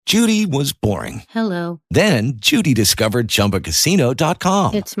Judy was boring. Hello. Then Judy discovered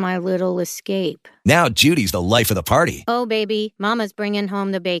ChumbaCasino.com. It's my little escape. Now Judy's the life of the party. Oh, baby, mama's bringing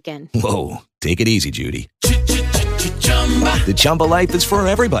home the bacon. Whoa, take it easy, Judy. The Chumba life is for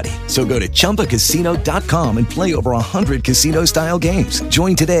everybody. So go to ChumbaCasino.com and play over 100 casino-style games.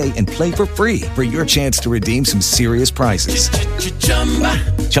 Join today and play for free for your chance to redeem some serious prizes.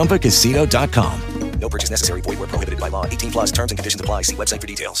 ChumbaCasino.com. No purchase necessary. Void where prohibited by law. 18 plus terms and conditions apply. See website for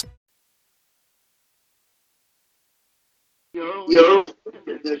details. Yo,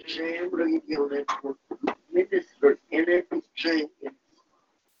 the chamber unit minister in it change.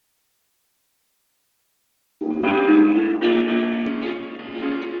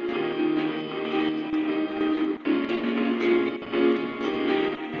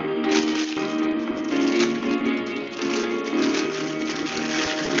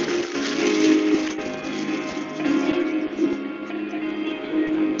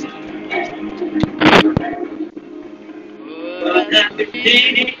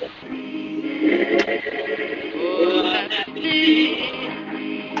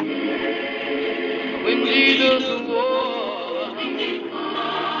 When Jesus was,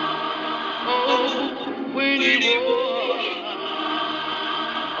 oh, when he was,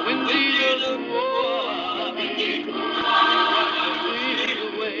 when Jesus was, he washed the sins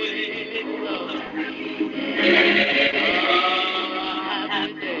away.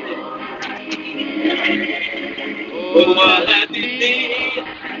 Happy day. Oh, happy day.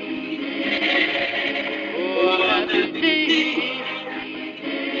 Oh, happy day.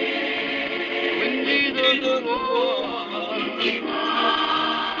 When Jesus was,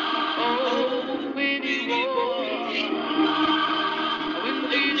 oh, when he was, when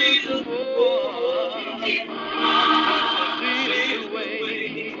Jesus was, the way,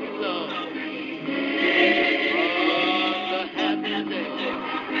 Lord, the happy day.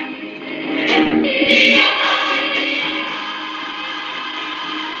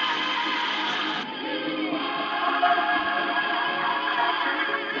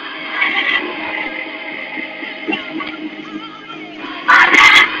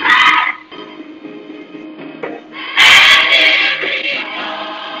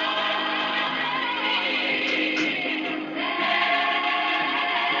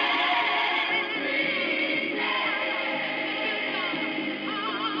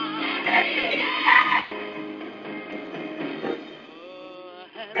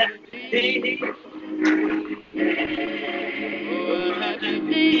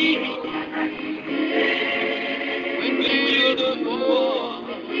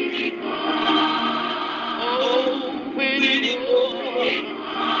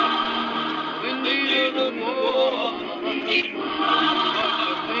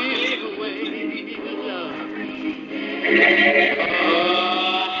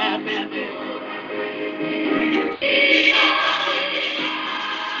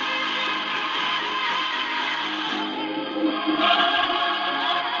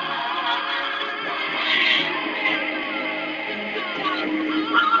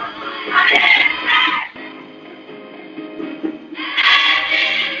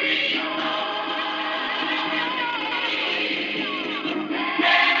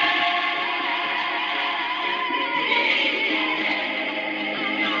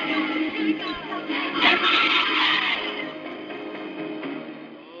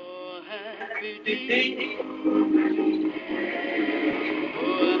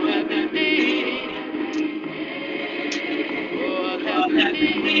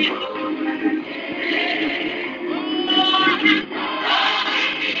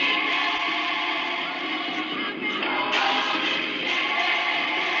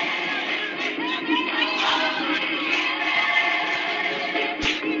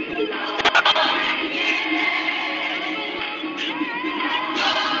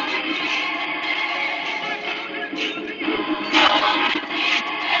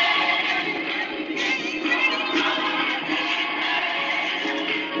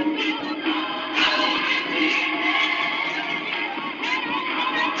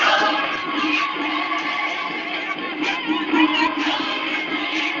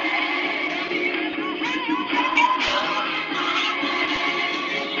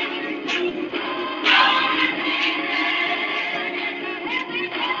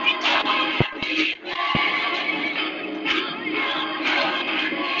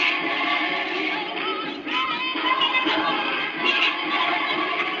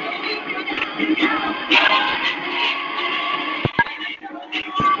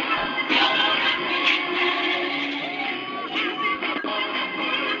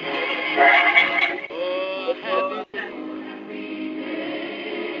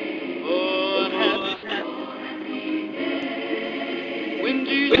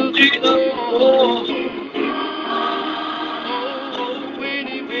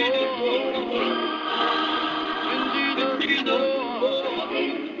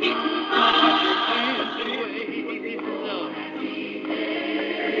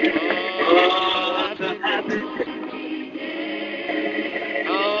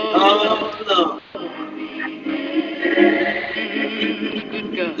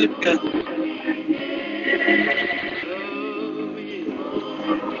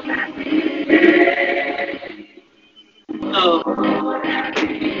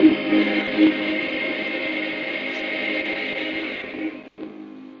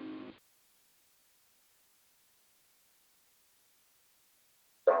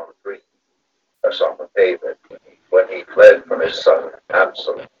 Psalm 3, a psalm of David, when he fled from his son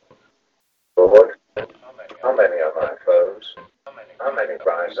Absalom. Lord, how many are my foes? How many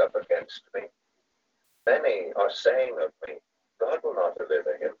rise up against me? Many are saying of me, God will not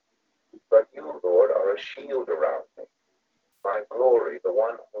deliver him. But you, Lord, are a shield around me, my glory, the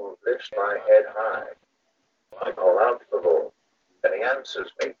one who lifts my head high. I call out to the Lord, and he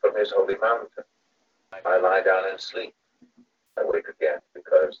answers me from his holy mountain. I lie down and sleep. I wake again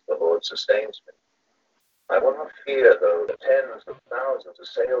because the Lord sustains me. I will not fear though tens of thousands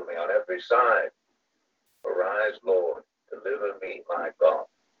assail me on every side. Arise, Lord, deliver me, my God.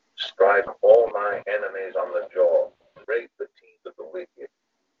 Strike all my enemies on the jaw. Break the teeth of the wicked.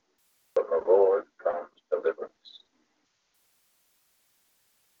 From the Lord comes deliverance.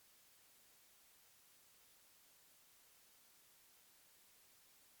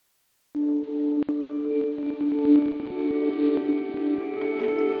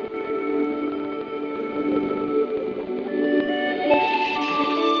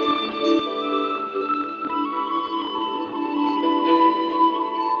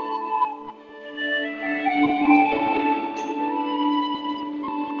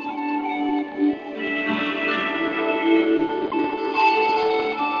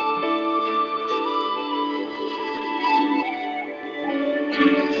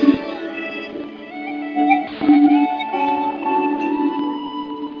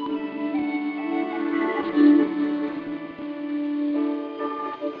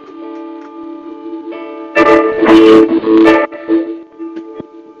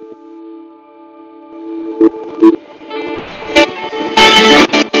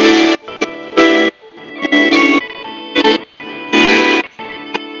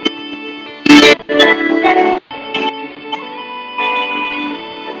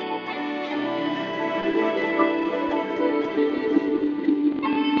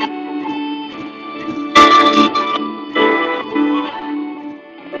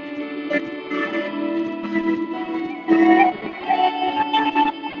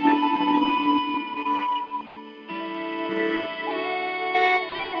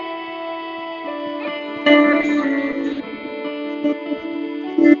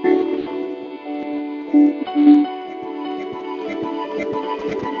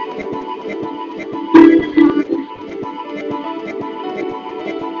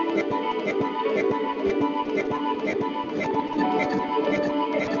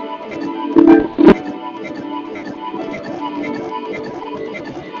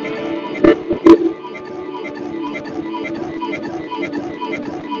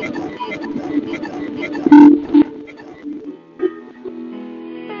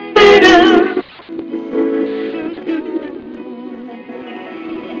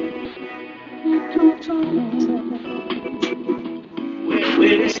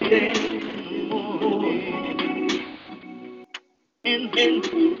 And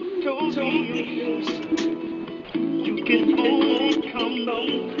told me you can overcome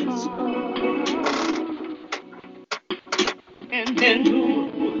those odds. And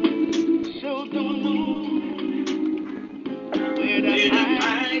show the moon where the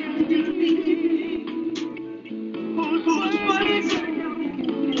eyes whose words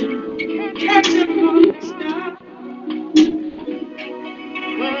catch a falling star.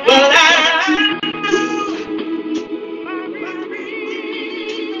 Well, I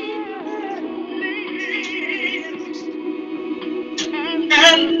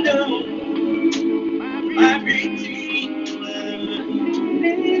and know my Redeemer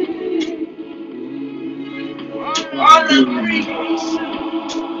all the creatures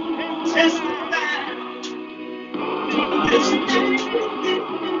testify this day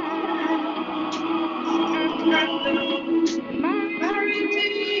and know my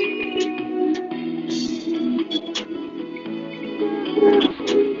Redeemer.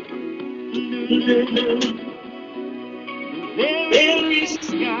 There is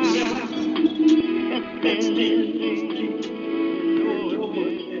God that's standing in your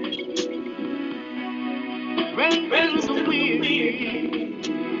way.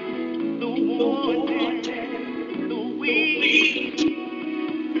 the warning, the weak,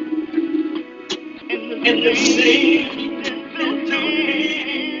 and the things that don't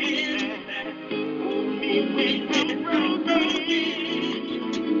hold me when I'm broken.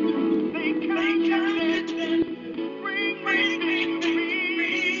 They come and bring me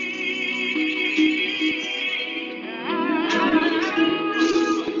victory.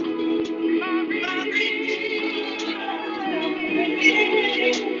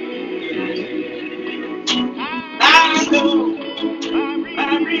 I know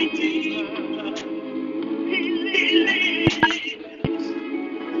my Redeemer, He lives.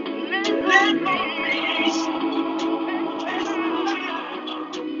 Let no peace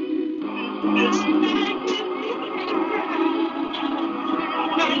this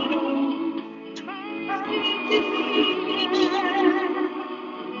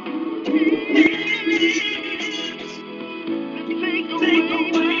take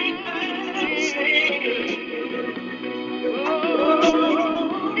away my sin.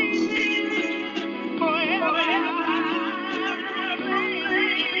 Oh, He lives forever.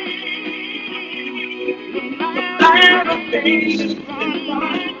 No matter things on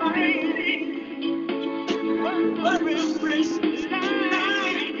my way, what the risk lies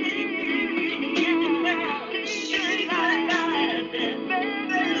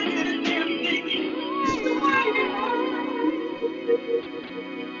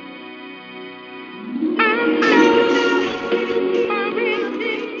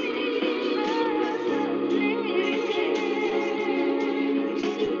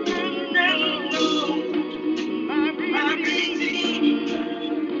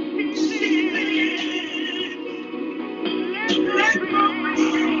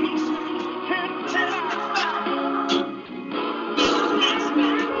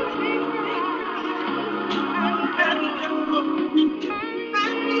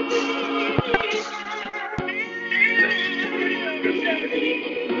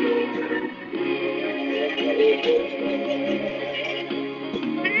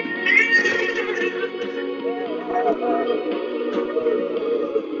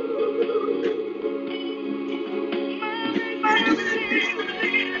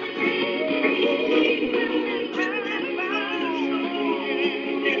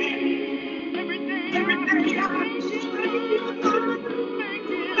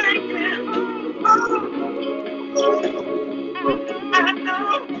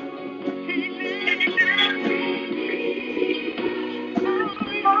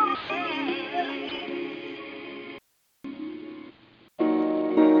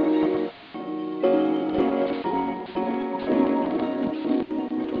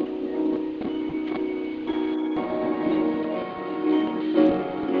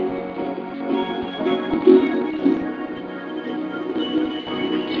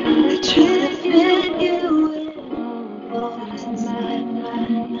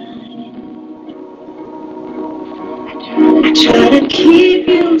I try to keep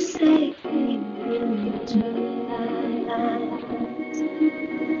you safe in between lines.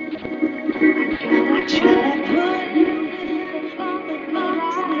 I try to put you in the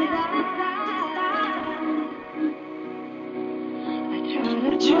box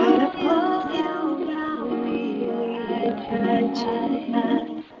I try to pull you around me. I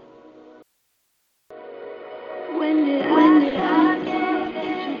try. When did I get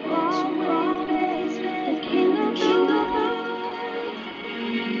that you always the king of the world?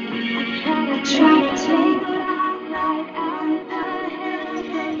 I try to take life right out of my hands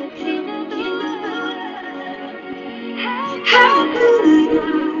from the king of the world. How could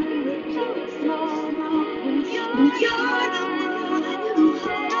I be so small when you're the one who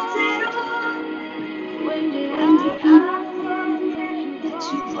holds it all? When did I forget that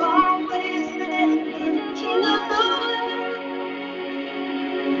you've always been the king of the world?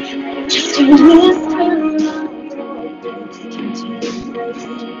 Just a whisper of your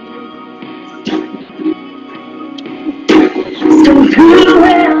so who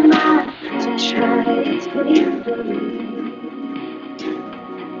am I to try to explain to you?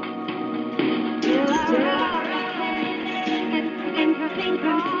 And you think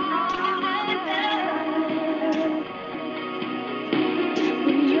all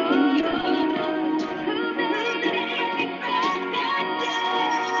when you're the one who makes it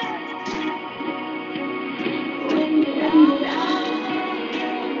when you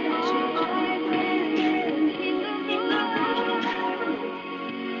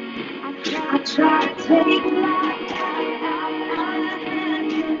I try to take life out of my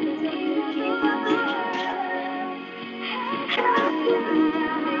hands and take it away. How could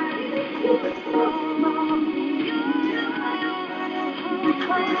I be so small?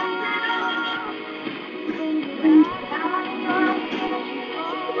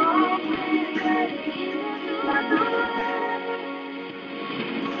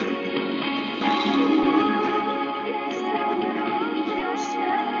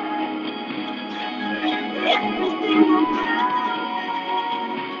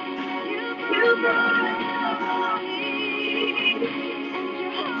 Wake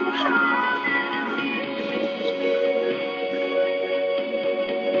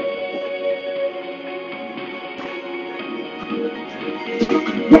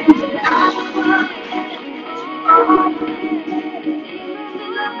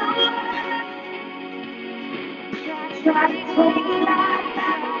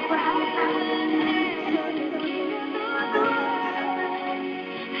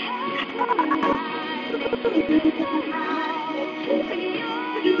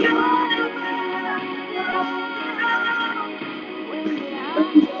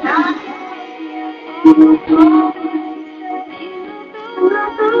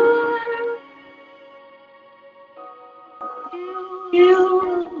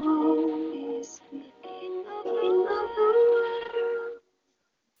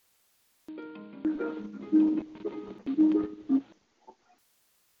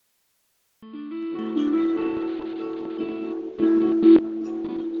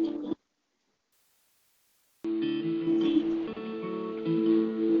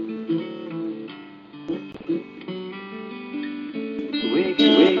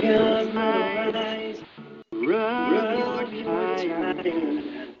up, rise, rub your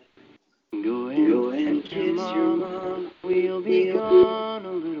tired. Go and kiss your mom. We'll be gone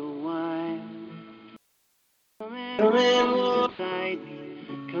a little while. Come and walk beside me.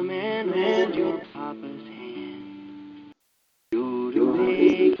 Come and hold your papa's hand. Go to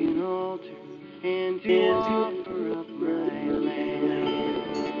make an altar and to offer up my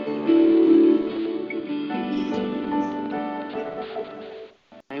land.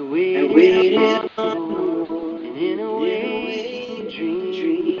 I waited on the Lord, and in a way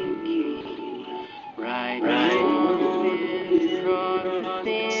dream came. Right on the wind, across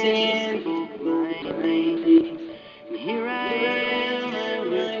the sand, spoke my name. And here I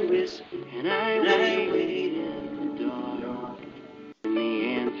am, I whisper, and I wait in the dark. And the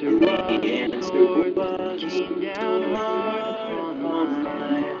answer was, Lord, came down hard upon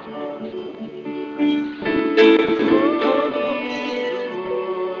my heart.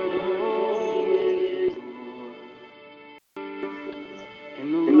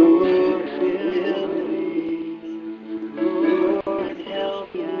 And the Lord will be, Lord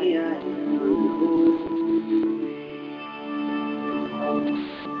help me, I know.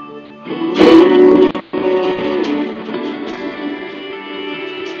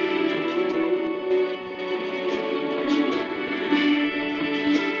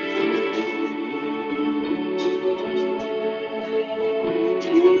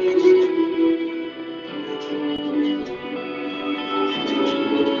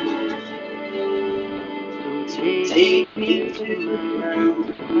 Take me to the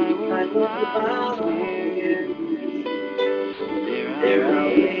mountain, I will follow where you lead. There I'll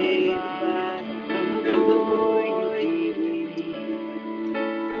lay by the boy you gave me.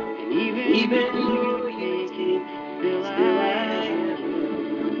 And even though you take, still I will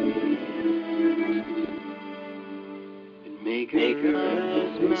and make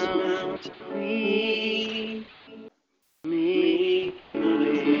this mountain please me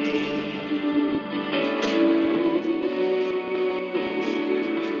away.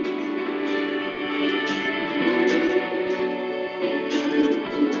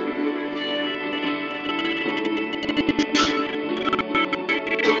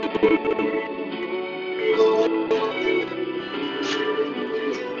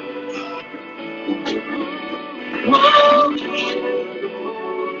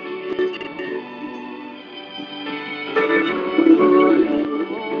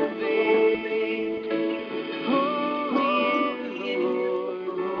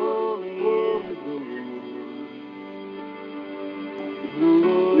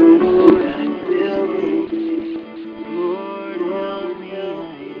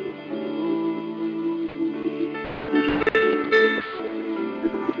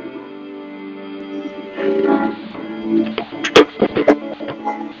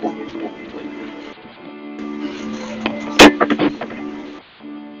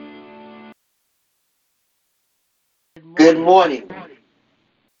 Good morning.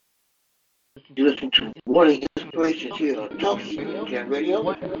 You listen to Morning Inspirations here on Talk Can Radio.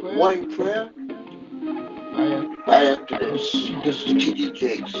 Morning prayer. Right after this is T.D.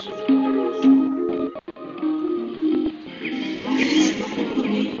 Jakes.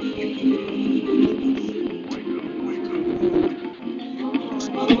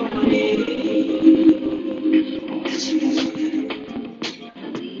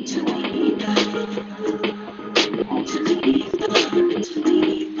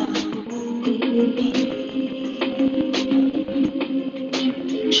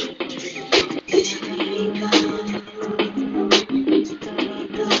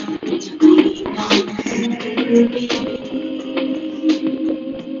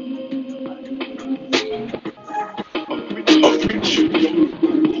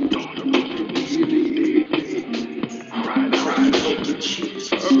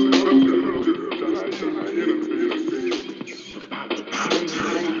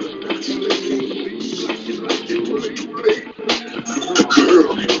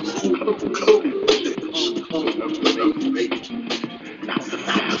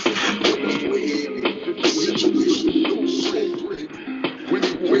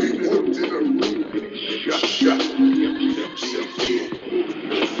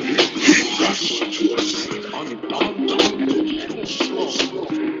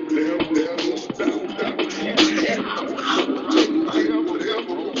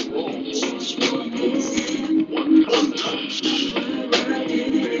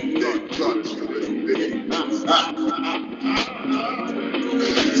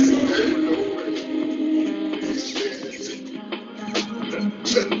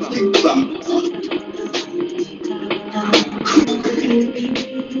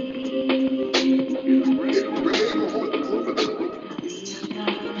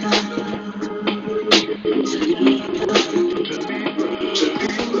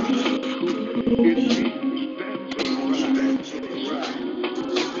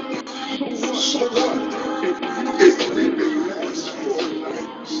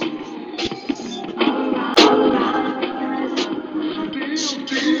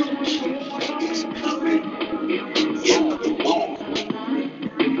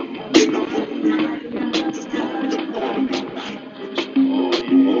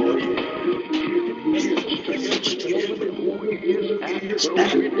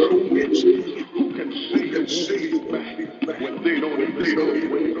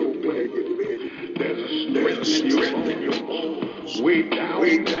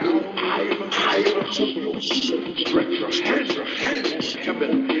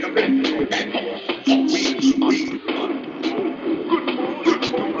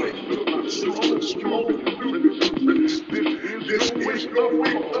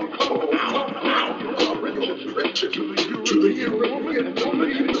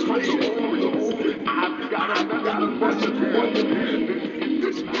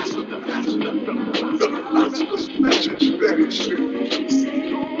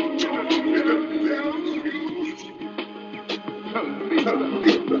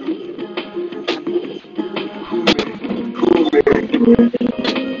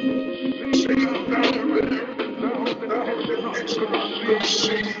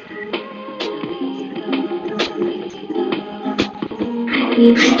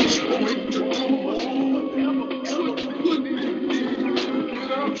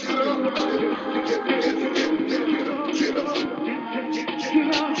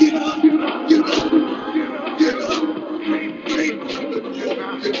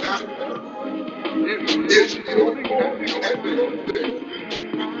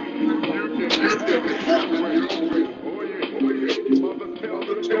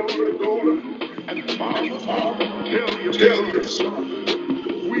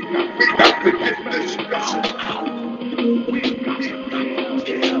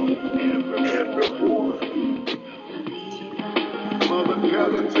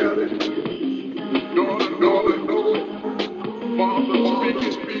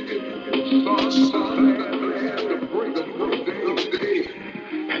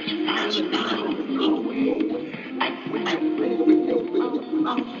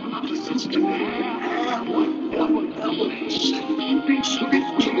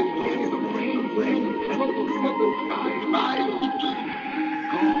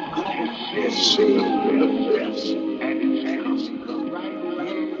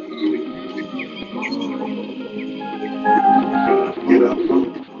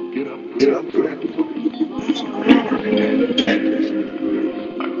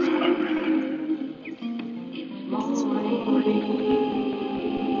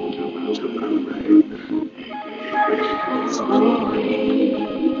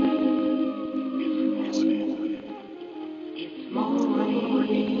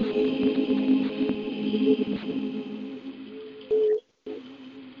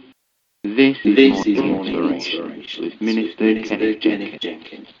 This is Morning Inspiration with Minister Kenneth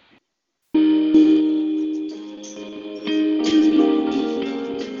Jenkins.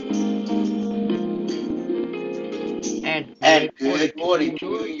 And good morning to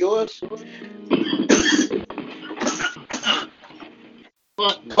you, yours.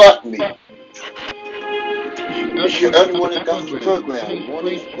 Pardon me. It's your early morning gospel program,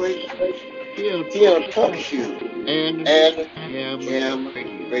 Morning Inspiration, here on Talk Show and AM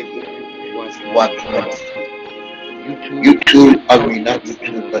Radio. Watch YouTube, I mean not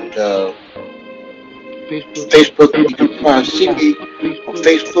YouTube, but Facebook. You can see me on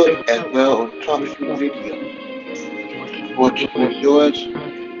Facebook as well on Talk Show Video. Watch yours.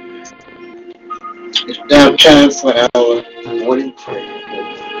 It's now time for our morning prayer.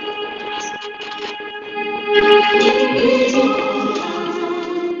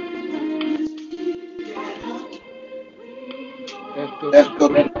 Let's go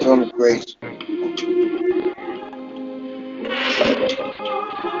to the throne of grace.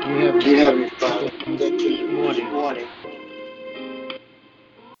 Dear Heavenly Father, thank you this morning.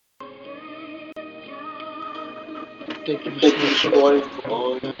 Thank you this morning for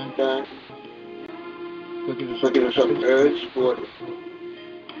all you've done. For giving us some urge for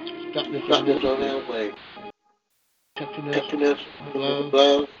starting us on our way. Touching us with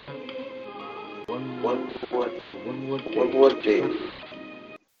love. One more day.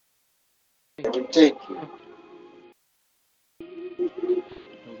 And we thank you.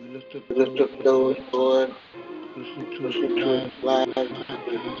 We lift up those, Lord, listen to us live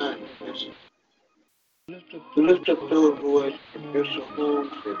behind us. We lift up those, Lord, in nursing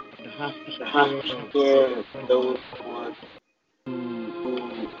homes and the hospice care, and those, Lord, who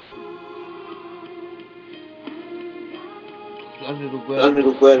under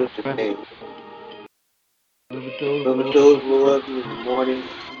the weather today. Remember those, Lord, in the morning.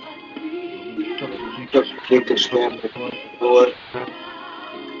 Lift up Jacob's family, Lord.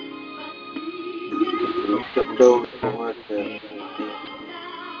 Lift up those, Lord, that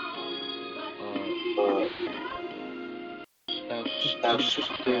our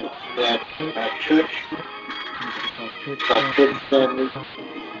sister at church, our church family,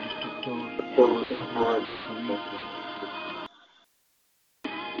 those, Lord.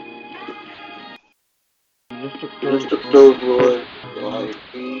 Lift up those, Lord, that are in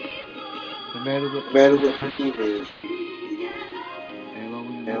need, no matter what the need is. And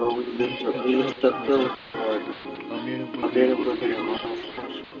Lord, we lift up those, Lord, our men and women in our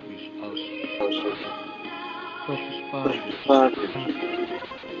houses. First responders.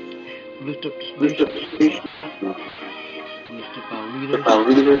 Lift up the station. Lift up our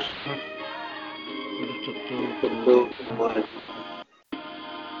leaders. Lift up those, Lord.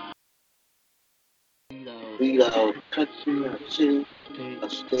 Lead our country, our city, our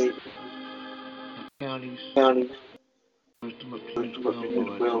state, our counties. Lift them up to you as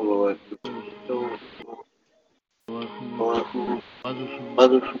well, Lord. Lord, who mothers who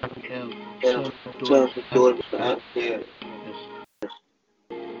have sons and daughters out there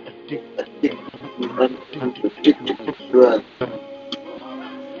addicted to drugs.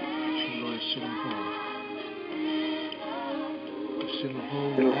 Send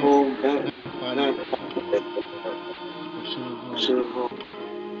them home, not send them home so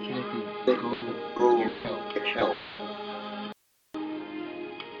they can go get help.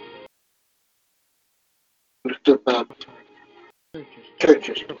 Lift up our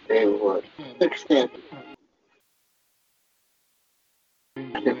churches today, Lord. Understand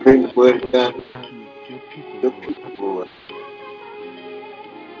and bring the word of God to your people, Lord.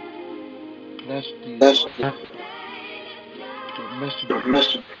 That's the messenger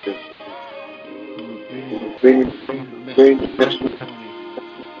who will bring the message.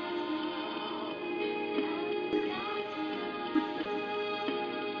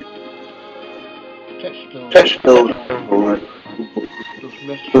 Touch those, Lord. Those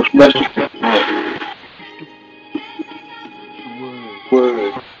messages,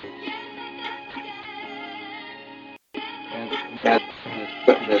 word. That's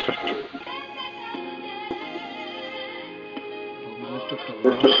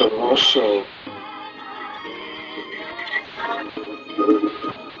lift up also.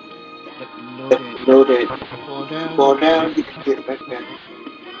 Let them know that fall down, you can get back down. We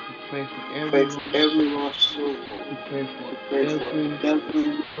pray for every lost soul. We pray for every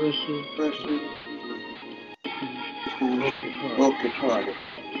person who's broken-hearted.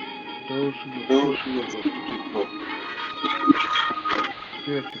 Those who are spiritual.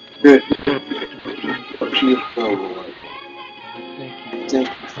 But you know, Lord. Thank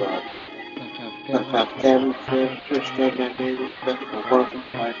you, Father. Bless our family, friends, church family, our neighbors, bless our wonderful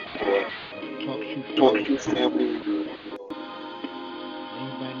life, Lord. Talk to family, Lord.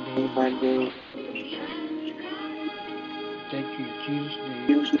 In my name. Thank you, in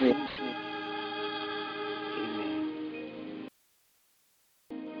Jesus' name.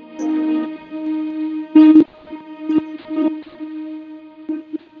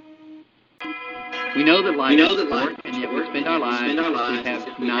 We know that life is short, and yet we spend our lives. We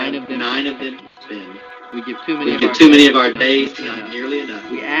have 9 of them to spend. We give too many of our days to not nearly enough.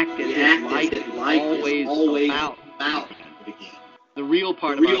 We act as if life is always about the real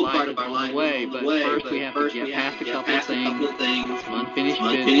part of our life is on the way, but first we have to get past a couple of things, some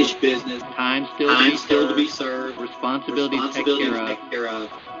unfinished business, time still to be served, responsibility to take care of.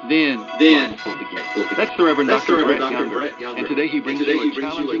 Then life will begin. That's the Reverend Dr. Brett Younger, and today he brings you a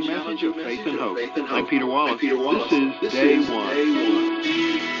challenging message of faith and hope. I'm Peter Wallace. This is Day 1.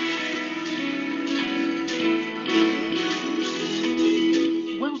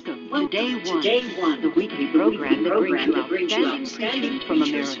 Welcome to Day 1, the weekly program that brings you outstanding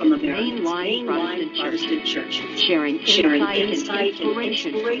preaching from America's mainline Protestant church, sharing insight and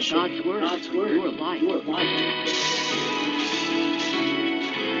inspiration from God's Word for your life.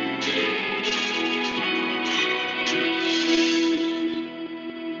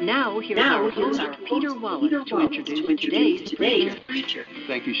 Now, here's our host, Peter Wallace, to introduce today's preacher.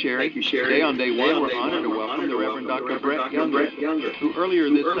 Thank you, Sherry. Today on Day 1, we're honored to welcome the Reverend Dr. Brett Younger, who earlier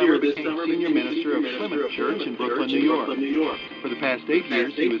this summer became senior minister of Plymouth Church in Brooklyn, New York. For the past 8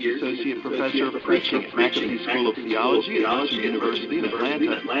 years, he was associate professor of preaching at McAfee School of Theology at Hudson University in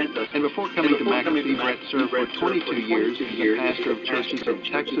Atlanta. And before coming to McAfee, Brett served for 22 years as the pastor of churches in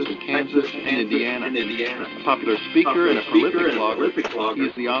Texas, Kansas, and Indiana. A popular speaker and a prolific blogger, he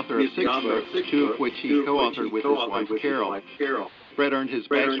is the author of 6 books, 2 of which he co-authored with his wife, Carol. Brett earned his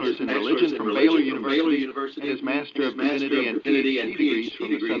bachelor's in religion from Baylor University and his master of divinity and PhD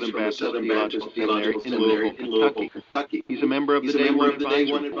degrees from the Southern Baptist Theological Seminary in Louisville, Kentucky. He's a member of the Day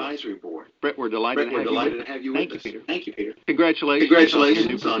One Advisory Board. Brett, we're delighted to have you with us. Thank you, Peter.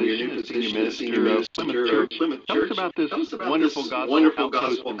 Congratulations on your new position as senior minister of Plymouth Church. Tell us about this wonderful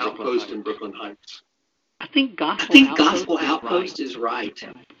gospel outpost in Brooklyn Heights. I think Gospel Outpost is right.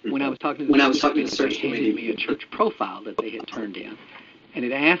 When I was talking to the search committee, they handed me a church profile that they had turned in, and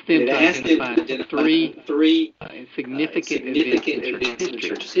it asked them to identify three significant events in the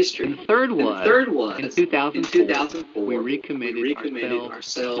church's history. And the third was in 2004, we recommitted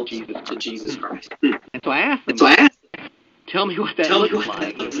ourselves to Jesus Christ. And so I asked them, tell me what that looks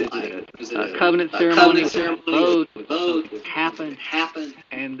like. Was it a covenant ceremony? Vote happened?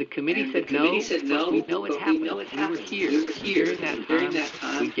 And the committee said no. We know it happened. We were here. During that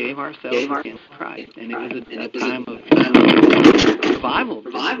time, we gave ourselves against Christ. And it was a time of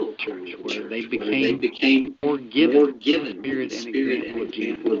revival church where they became more given spirit and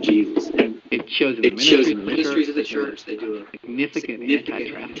example of Jesus. And it shows in the ministries of the church. They do a significant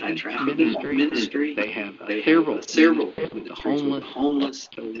anti-trafficking ministry. They have several with the homeless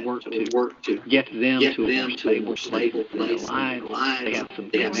to work to get them to a more stable lives.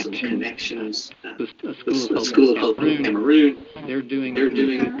 They have some connections. The School of Hope in Cameroon. They're doing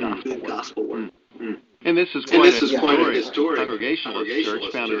good gospel work. And this is quite a historic Congregationalist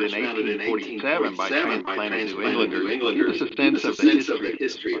church founded in 1847 by transplanted New Englanders. Give us a sense of the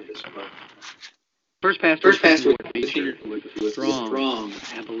history of this work. First pastor was a strong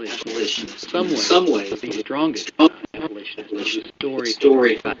abolitionist. Some ways the strongest abolitionist. The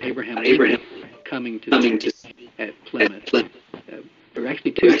story about Abraham coming to at Plymouth. There are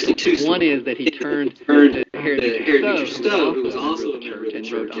actually two. One is that he turned to Heritage Stowe, who was also a church, and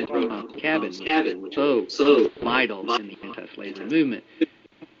wrote on Cabin, which was so vital in the anti-slavery movement.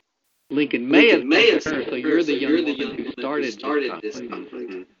 Lincoln may have turned, so you're the young woman who started this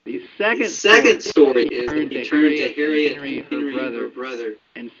conflict. The second story is he turned to Harriet, her brother,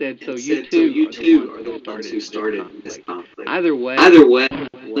 and said, so you two are the ones who started this conflict. Either way,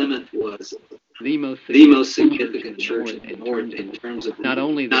 Plymouth was the most significant church in terms of not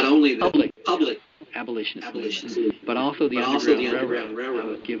only the public abolitionist movement, but also the Underground Railroad.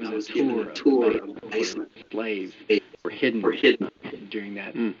 I was given a tour of the basement. Slaves were hidden during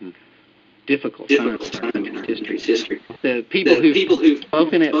that difficult time in our history. The people who've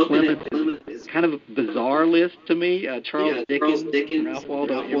spoken at Plymouth is kind of a bizarre list to me. Charles Dickens, Ralph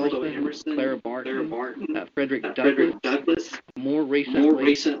Waldo Emerson, Clara Barton, Frederick Douglass. More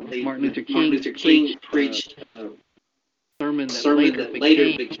recently, Martin Luther King preached a sermon that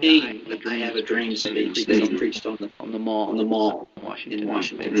later became the I Have a Dream speech that he preached on the mall in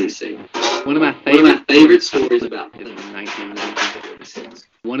Washington, D.C. One of my favorite stories about it in 1946.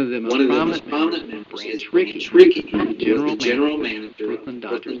 One of the most prominent members is Branch Rickey, the general manager of the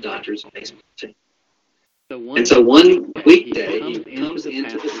Brooklyn Dodgers baseball team. So one weekday, he comes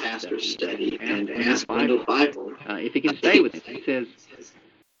into the pastor's study and asks Wendell Bible if he can stay with him. He says,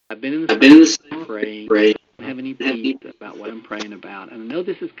 I've been in the study praying. I don't have any peace about what I'm praying about. And I know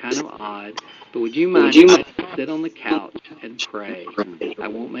this is kind of odd, but would you mind if I sit on the couch and pray? I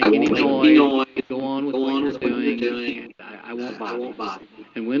won't make any noise. Go on with what you're doing, and I won't bother you.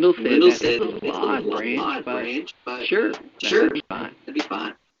 And Wendell said, that's a little odd, Branch, but sure, that'd be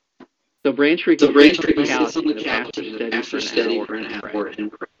fine. So Branch Rickey sits on the couch in the pastor's study for an hour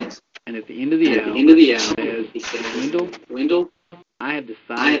and prays. And at the end of the hour, he says, Wendell, I have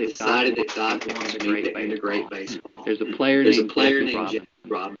decided that God wants me to be a great baseball. There's a player named Jeff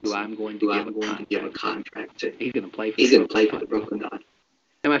Robinson who I'm going to give a contract to. He's going to play for the Brooklyn Dodgers.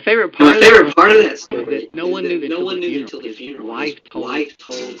 And my favorite part of that story is that no one knew until the funeral. His wife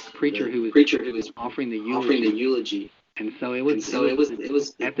told the preacher who was offering the eulogy. And so it was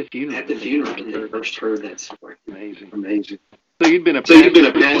at the funeral. At the funeral, when they first heard that story. Amazing. So you'd been a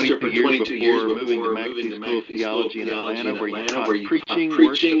pastor for 22 years before moving to School of Theology in Atlanta, where you taught preaching,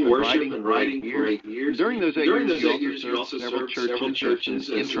 worship, and writing for 8 years. During those 8 years, you also served several churches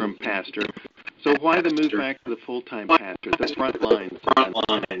as interim pastor. So why the move back to the full-time pastor, the front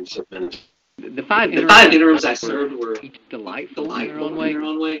lines of ministry? The five interims I served were each delightful in their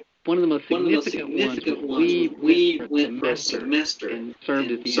own way. One of the most significant ones was we went for a semester and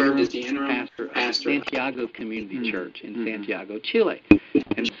served as the interim pastor of Santiago Community Church in Santiago, Chile.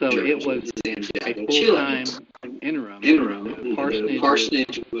 And so it was a full-time interim.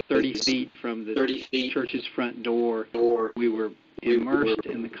 Parsonage was 30 feet from the church's front door. We were immersed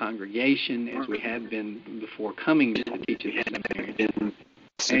in the congregation as we had been before coming to the teaching seminary.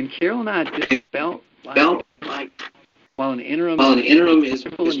 And Carol and I just felt like While an interim is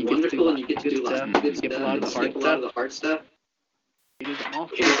wonderful and you get to do lots of good skip stuff, a lot of the skip a lot of the hard stuff, it is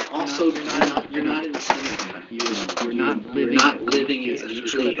also you're not in the center. You're not living as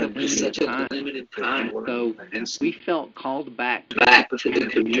such a limited time. And so we felt called back to the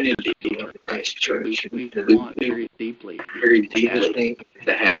community of Christ Church. We want very deeply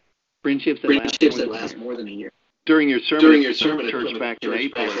to have friendships that last more than a year. During your sermon at church back in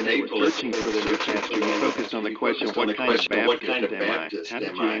April, as they were searching for the new pastor, you focused on the question, what kind of Baptist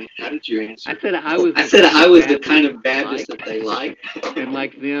am I? How did you answer? I said I was the kind of Baptist that they like. And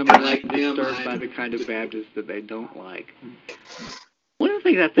like them, I'm disturbed by the kind of Baptist that they don't like. One of the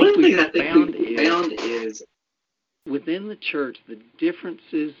things I think we found is within the church, the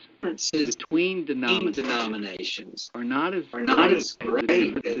differences between denominations are not as great as the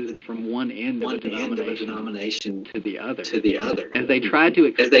differences from one end of a denomination to the other. As they tried to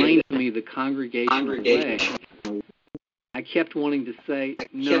explain to me the congregational way, I kept wanting to say,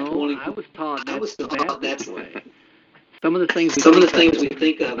 no, I was taught that's the Baptist way. Some of the things we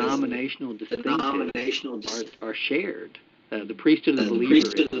think of as denominational distinctives are shared. The priesthood of the believer,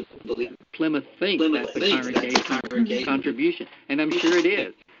 Plymouth thinks that's the congregational contribution, and I'm sure it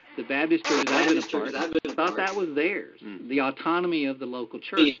is. The Baptist churches I've been a part of thought that was theirs. The autonomy of the local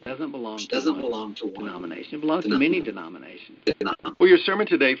church doesn't belong to one denomination. It belongs to many denominations. Well, your sermon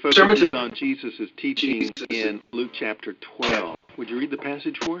today focuses on Jesus' teaching in Luke chapter 12. Would you read the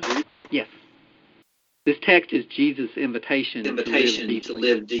passage for us? Yes. This text is Jesus' invitation to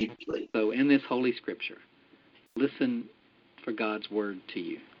live deeply. So in this Holy Scripture, listen for God's word to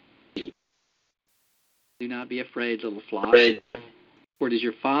you. Do not be afraid, little flock, for it is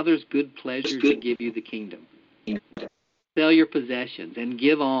your Father's good pleasure to give you the kingdom. Sell your possessions and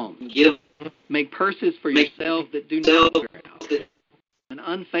give alms. Make purses for yourselves that do not wear out. An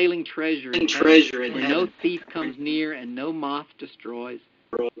unfailing treasure in heaven, where no thief comes near and no moth destroys.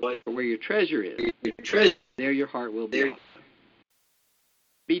 For where your treasure is, there your heart will be.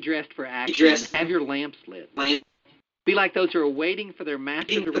 Be dressed for action. Have your lamps lit. Be like those who are waiting for their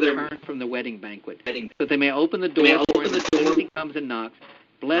master to return from the wedding banquet, so that they may open the door for him as soon as he comes and knocks.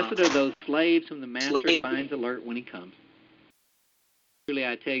 Blessed are those slaves whom the master finds alert when he comes. Truly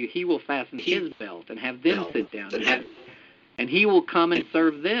I tell you, he will fasten his belt and have them sit down, and he will come and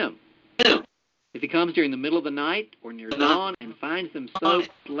serve them. If he comes during the middle of the night or near dawn and finds them so,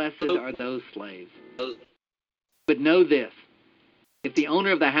 blessed are those slaves. But know this, if the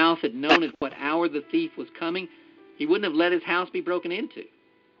owner of the house had known at what hour the thief was coming, he wouldn't have let his house be broken into.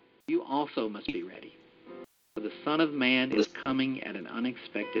 You also must be ready, for the Son of Man is coming at an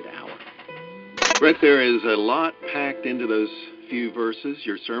unexpected hour. Brett, there is a lot packed into those few verses.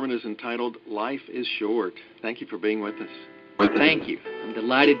 Your sermon is entitled, Life is Short. Thank you for being with us. Thank you. I'm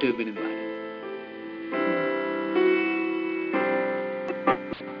delighted to have been invited.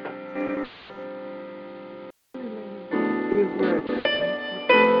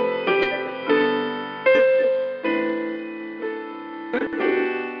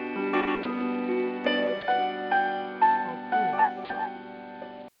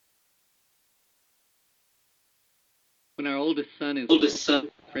 When our oldest son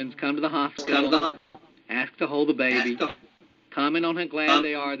friends come to the hospital, ask to hold the baby, comment on how glad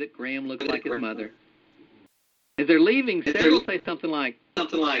they are that Graham looks like his mother. As they're leaving, several say something like,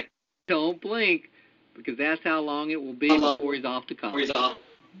 don't blink, because that's how long it will be before he's off to college.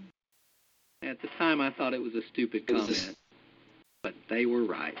 At the time, I thought it was a stupid comment, but they were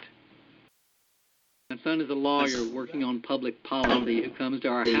right. My son is a lawyer working on public policy who comes to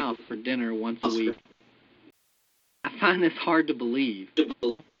our house for dinner once a week. I find this hard to believe.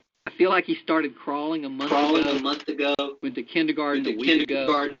 I feel like he started crawling a month ago, went to kindergarten a week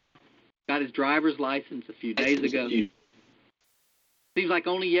ago, got his driver's license a few days ago. Seems like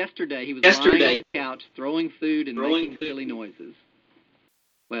only yesterday he was lying on the couch, throwing food and making silly noises.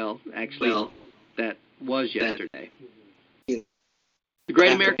 Well, actually, that was yesterday. The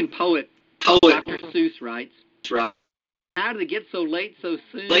great American poet, Dr. Seuss writes, how did it get so late so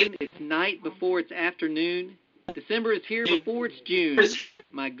soon? It's night before it's afternoon. December is here before it's June.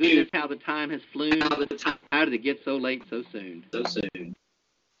 My goodness, how the time has flown. How did it get so late so soon?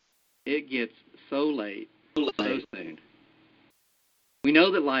 It gets so late so soon. We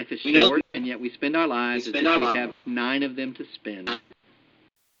know that life is short, and yet we spend our lives as if we have 9 of them to spend.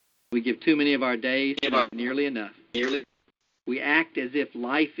 We give too many of our days to not nearly enough. We act as if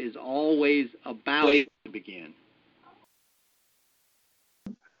life is always about to begin.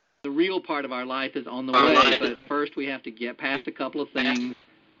 The real part of our life is on the way, but first we have to get past a couple of things,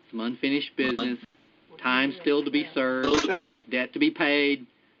 some unfinished business, time still to be served, debt to be paid,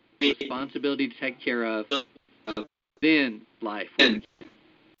 responsibility to take care of. then life will begin.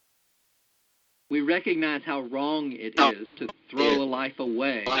 We recognize how wrong it is to throw a life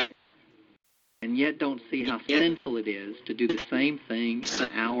away, and yet don't see how sinful it is to do the same thing an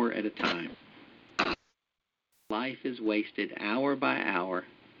hour at a time. Life is wasted hour by hour,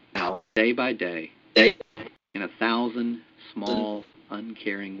 day by day, in 1,000 small,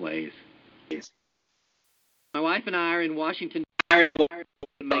 uncaring ways. My wife and I are in Washington. It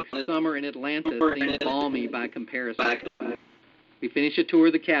makes summer in Atlanta seem balmy by comparison. We finish a tour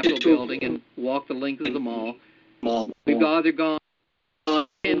of the Capitol building and walk the length of the mall. We've either gone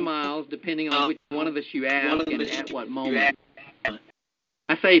 10 miles, depending on which one of us you ask and at what moment.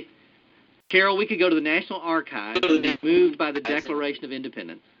 I say, Carol, we could go to the National Archives and be moved by the Declaration of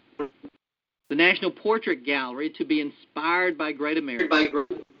Independence, the National Portrait Gallery to be inspired by Great America,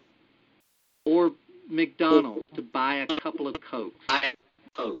 or McDonald's to buy a couple of Cokes.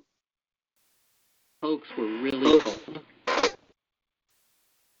 Cokes were really cold.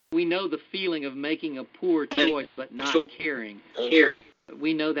 We know the feeling of making a poor choice but not caring.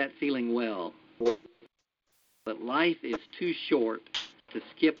 We know that feeling well. But life is too short to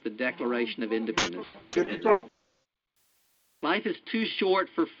skip the Declaration of Independence. Life is too short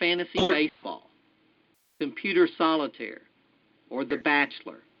for fantasy baseball, computer solitaire, or The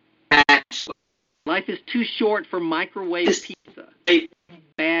Bachelor. Life is too short for microwave pizza,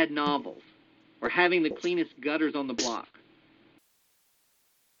 bad novels, or having the cleanest gutters on the block.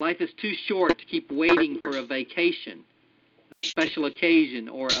 Life is too short to keep waiting for a vacation, a special occasion,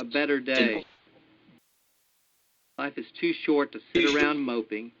 or a better day. Life is too short to sit around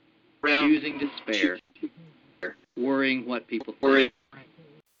moping, choosing despair, worrying what people think.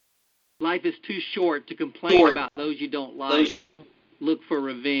 Life is too short to complain about those you don't like, look for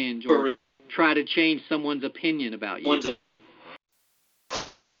revenge, or try to change someone's opinion about you.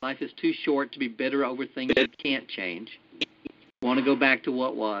 Life is too short to be bitter over things you can't change, want to go back to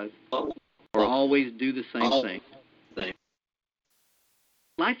what was, or always do the same thing.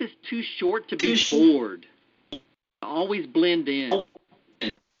 Life is too short to be bored, to always blend in,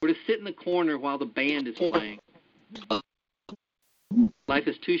 or to sit in the corner while the band is playing. Life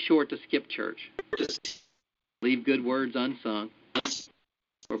is too short to skip church, leave good words unsung,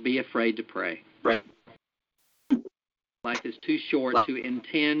 or be afraid to pray. Life is too short to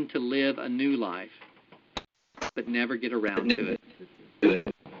intend to live a new life, but never get around to it.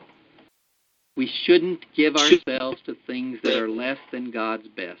 We shouldn't give ourselves to things that are less than God's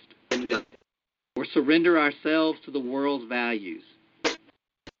best, or surrender ourselves to the world's values,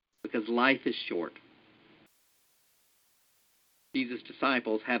 because life is short. Jesus'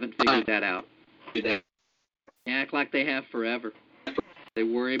 disciples haven't figured that out. They act like they have forever. They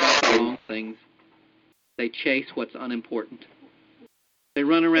worry about the wrong things. They chase what's unimportant. They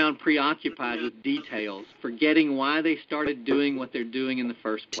run around preoccupied with details, forgetting why they started doing what they're doing in the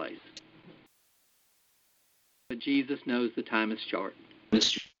first place. But Jesus knows the time is short.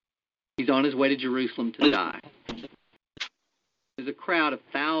 He's on his way to Jerusalem to die. There's a crowd of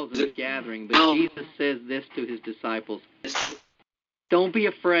thousands gathering, but Jesus says this to his disciples: don't be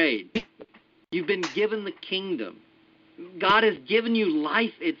afraid. You've been given the kingdom. God has given you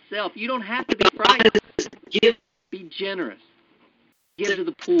life itself. You don't have to be frightened. Be generous. Give to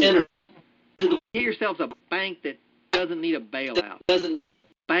the poor. Get yourselves a bank that doesn't need a bailout. A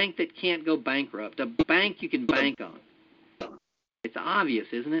bank that can't go bankrupt. A bank you can bank on. It's obvious,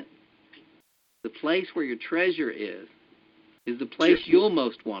 isn't it? The place where your treasure is the place you'll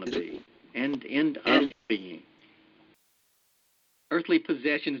most want to be and end up being. Earthly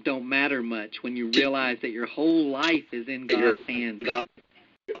possessions don't matter much when you realize that your whole life is in God's hands.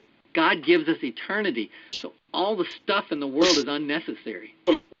 God gives us eternity, so all the stuff in the world is unnecessary.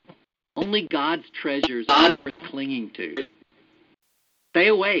 Only God's treasures are worth clinging to. Stay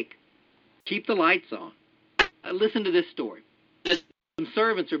awake. Keep the lights on. Listen to this story. Some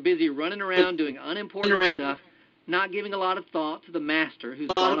servants are busy running around doing unimportant stuff, not giving a lot of thought to the master who's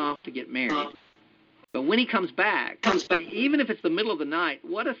gone off to get married. But when he comes back, even if it's the middle of the night,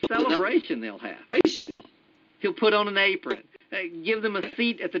 what a celebration they'll have. He'll put on an apron, give them a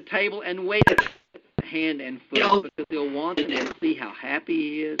seat at the table, and wait hand and foot, because he'll want them to see how happy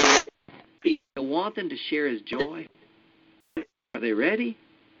he is. He'll want them to share his joy. Are they ready?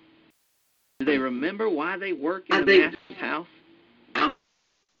 Do they remember why they work in the master's house?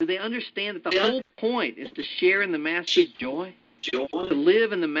 Do they understand that the whole point is to share in the master's joy? To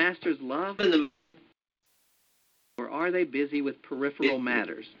live in the master's love? Or are they busy with peripheral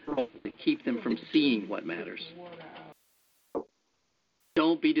matters that keep them from seeing what matters?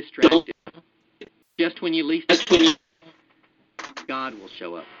 Don't be distracted. Just when you least expect, God will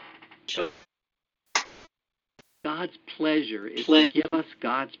show up. God God's pleasure is to give us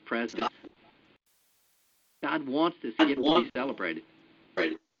God's presence. God wants this gift to be celebrated.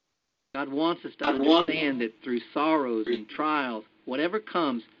 God wants us to understand that through sorrows and trials, whatever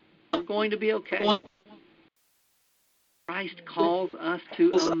comes, we're going to be okay. Christ calls us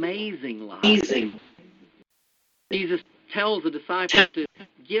to amazing lives. Jesus tells the disciples to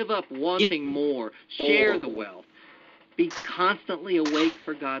give up wanting more, share the wealth, be constantly awake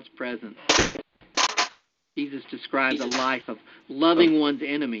for God's presence. Jesus describes a life of loving one's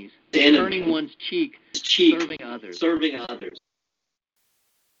enemies, turning one's cheek, serving others.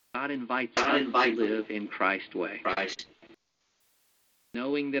 God invites us to live in Christ's way,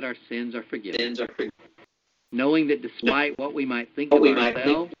 knowing that our sins are forgiven, knowing that despite what we might think of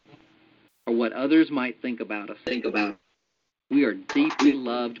ourselves or what others might think about us, we are deeply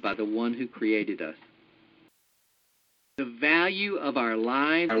loved by the one who created us. The value of our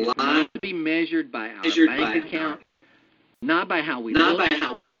lives is not to be measured by our bank account, not by how we look,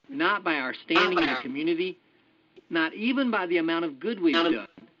 not by our standing in the community, not even by the amount of good we've done,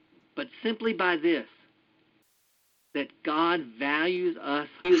 but simply by this, that God values us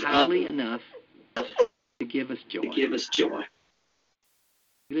highly enough to give us joy.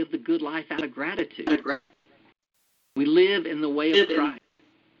 We live the good life out of gratitude. We live in the way of Christ,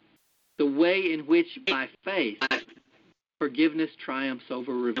 the way in which, by faith, forgiveness triumphs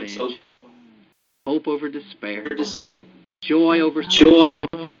over revenge, hope over despair, joy over sorrow,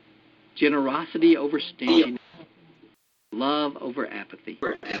 generosity over stinginess, love over apathy.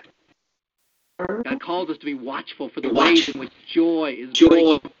 God calls us to be watchful for the ways in which joy is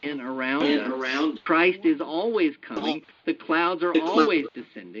breaking in around us. Christ is always coming. The clouds are always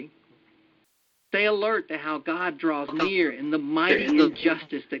descending. Stay alert to how God draws near in the mighty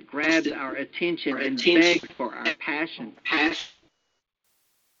injustice that grabs our attention and begs for our passion.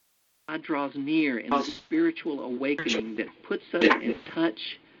 God draws near in the spiritual awakening that puts us in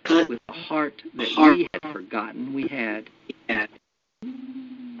touch with the heart that we had forgotten we had.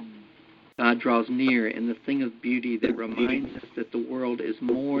 God draws near in the thing of beauty that reminds us that the world is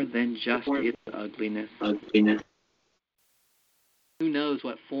more than just its ugliness. Who knows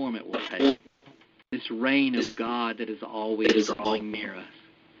what form it will take? This reign of God that is always drawing near us.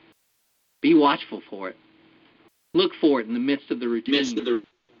 Be watchful for it. Look for it in the midst of the routine.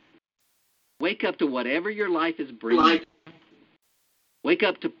 Wake up to whatever your life is bringing. Wake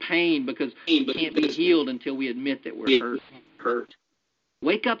up to pain because we can't be healed until we admit that we're hurt.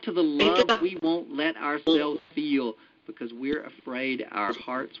 Wake up to the love we won't let ourselves feel because we're afraid our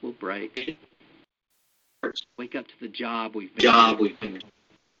hearts will break. Wake up to the job we've been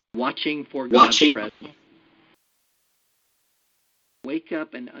watching for God's presence. Wake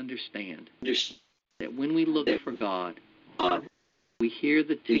up and understand that when we look for God, we hear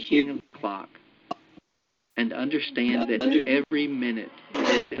the ticking of the clock and understand that every minute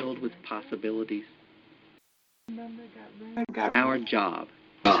is filled with possibilities. Our job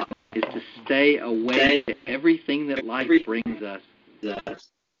is to stay awake to everything that life brings us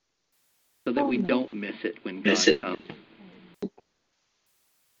so that we don't miss it when God comes.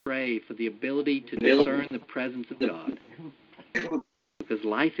 Pray for the ability to discern the presence of God, because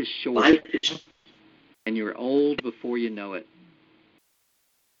life is short and you're old before you know it.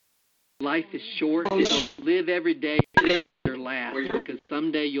 Life is short, so live every day your last, because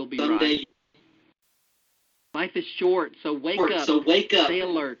someday you'll be right. Life is short, so wake up, stay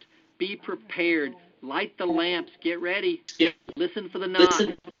alert, be prepared, light the lamps, get ready, listen for the knock,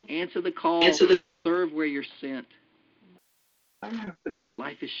 answer the call, serve where you're sent.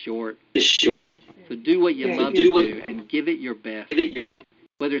 Life is short, so do what you love to do and give it your best.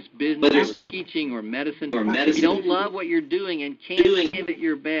 Whether it's business or teaching or medicine, if you don't love what you're doing and can't give it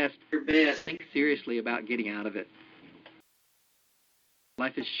your best, think seriously about getting out of it.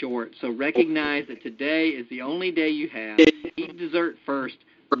 Life is short, so recognize that today is the only day you have. Eat dessert first,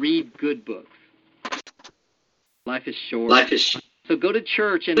 read good books. Life is short, so go to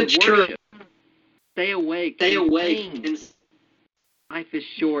church and worship. Stay awake. Sing. Life is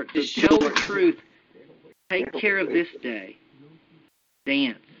short, so tell the truth. Take care of this day.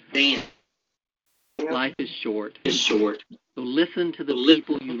 Dance. Life is short, so listen to the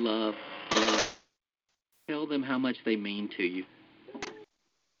people you love. Tell them how much they mean to you.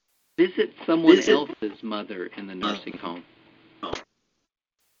 Visit someone else's mother in the nursing home.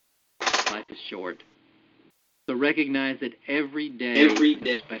 Life is short, so recognize that every day is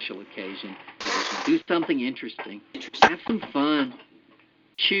a special occasion. Do something interesting. Have some fun.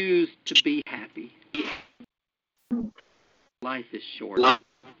 Choose to be happy. Life is short,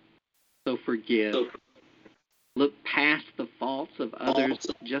 so forgive. Look past the faults of others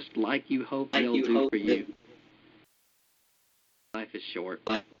just like you hope they'll do for you. Life is short.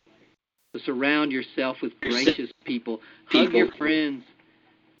 So surround yourself with gracious people. Hug your friends.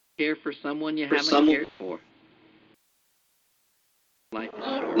 Care for someone you haven't cared for.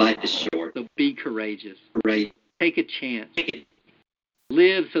 Life is short. So be courageous. Take a chance.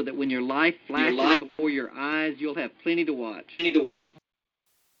 Live so that when your life flashes before your eyes, you'll have plenty to watch.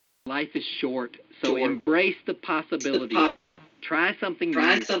 Life is short, so embrace the possibility. Try something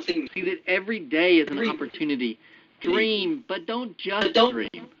new. See that every day is an opportunity. Dream, but don't just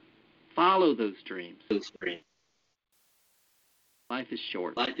dream. Follow those dreams. Life is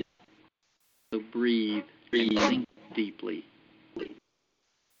short. So breathe and think deeply.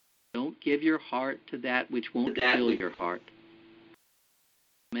 Don't give your heart to that which won't fill your heart.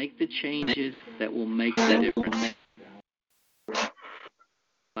 Make the changes that will make the difference.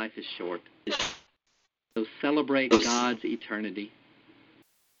 Life is short. So celebrate God's eternity.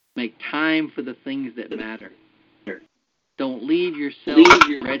 Make time for the things that matter. Don't leave yourself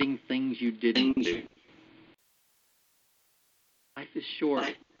regretting things you didn't do. Life is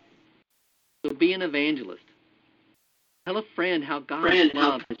short. So be an evangelist. Tell a friend how God's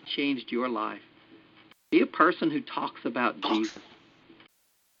love has changed your life. Be a person who talks about Jesus.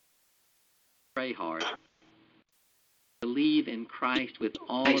 Pray hard. Believe in Christ with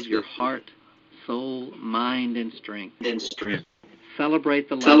all of your heart, soul, mind, and strength. Celebrate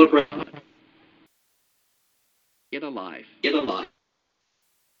the love of God. Get a life. Because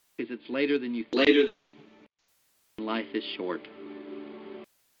it's later than you think. Life is short.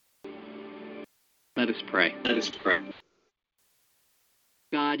 Let us pray.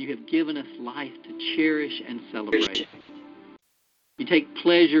 God, you have given us life to cherish and celebrate. You take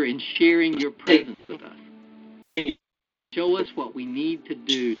pleasure in sharing your presence with us. Show us what we need to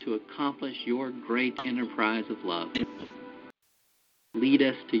do to accomplish your great enterprise of love. Lead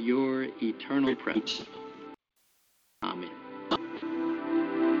us to your eternal presence. Amen.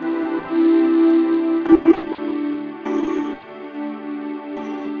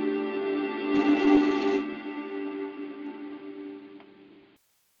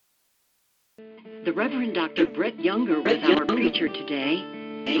 The Reverend Dr. Brett Younger was our preacher today.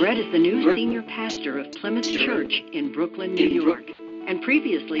 Brett is the new senior pastor of Plymouth Church in Brooklyn, New York, and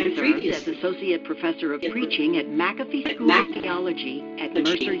previously served as associate professor of preaching at McAfee School of Theology at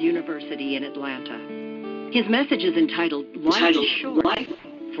Mercer University in Atlanta. His message is entitled Life is Short.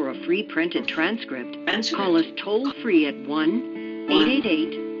 For a free printed transcript, call us toll-free at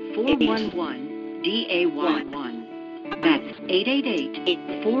 1-888-411-DAY1. That's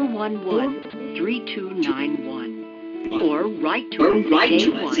 888-411-3291. Or write to us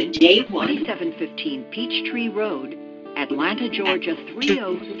at Day 1, 2715 Peachtree Road, Atlanta, Georgia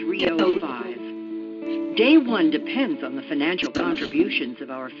 30305. Day 1 depends on the financial contributions of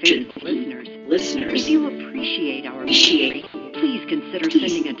our faithful listeners. If you appreciate our ministry, please consider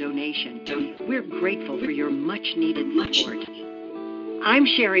sending a donation. We're grateful for your much-needed support. I'm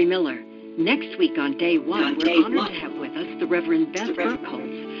Sherry Miller. Next week on Day 1, we're honored to have with us the Reverend Beth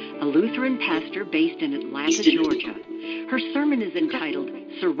Burkholz, a Lutheran pastor based in Atlanta, Georgia. Her sermon is entitled,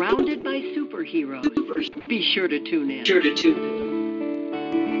 Surrounded by Superheroes. Be sure to tune in.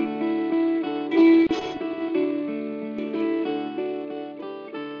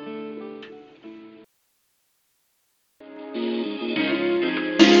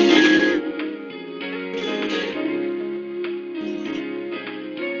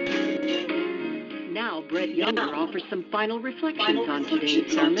 Now, Brett Younger offers some final reflections on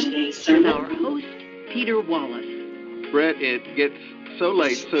today's sermon with our host, Peter Wallace. Brett, it gets so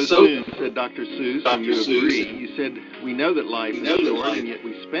late so soon, said Dr. Seuss, and you agree. You said, we know that life is short, and yet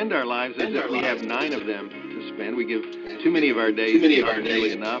we spend our lives as if we have 9 of them to spend. We give too many of our days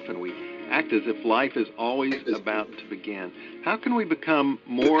nearly enough, and we act as if life is always about to begin. How can we become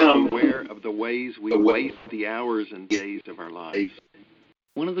more aware of the ways we waste the hours and days of our lives?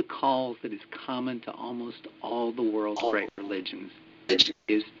 One of the calls that is common to almost all the world's great religions is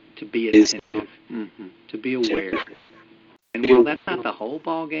to be attentive, to be aware. And while that's not the whole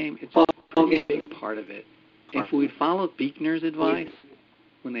ball game, it's a pretty big part of it. If we'd followed Buechner's advice,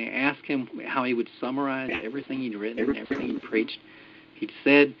 when they asked him how he would summarize everything he'd written, everything he'd preached, he'd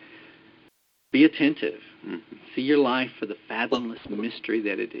said, be attentive. See your life for the fathomless mystery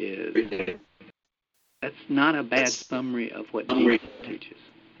that it is. That's not a bad summary of what Jesus teaches.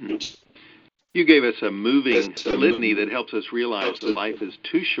 You gave us a moving litany that helps us realize that life is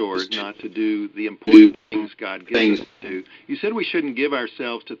too short not to do the important things God gives us to do. You said we shouldn't give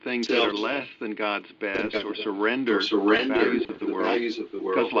ourselves to things that are less than God's best or surrender the values of the world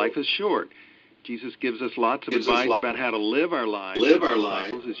because life is short. Jesus gives us lots of advice about how to live our lives,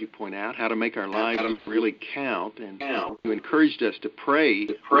 as you point out, how to make our lives really count, and you encouraged us to pray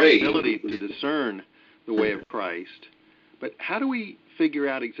for the ability to discern the way of Christ. But how do we figure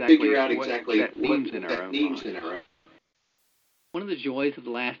out exactly what that means in our own lives? One of the joys of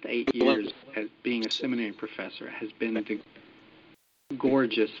the last 8 years as being a seminary professor has been the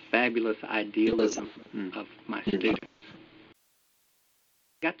gorgeous, fabulous idealism of my students.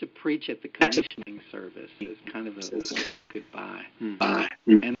 I got to preach at the commissioning service as kind of a goodbye.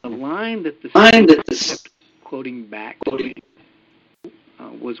 And the line that the students kept quoting back to me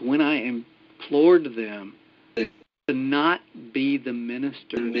was when I implored them to not be the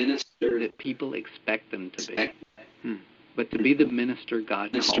minister that people expect them to be, but to be the minister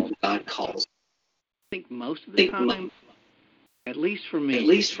God calls. I think most of the time, at least for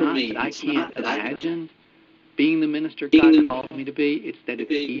me, I can't imagine being the minister God calls me to be. It's that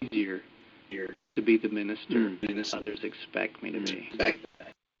it's easier to be the minister others expect me to be.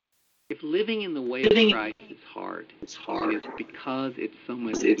 If living in the way of Christ is hard, it's because it's so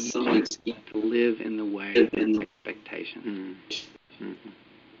much easier to live in the way of expectation.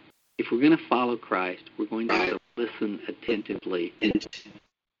 If we're going to follow Christ, we're going to have to listen attentively.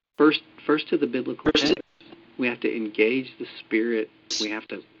 First to the biblical text. We have to engage the Spirit. We have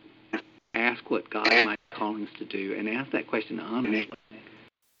to ask what God might be calling us to do, and ask that question honestly.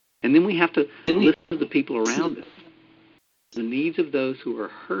 And then we have to listen to the people around us. The needs of those who are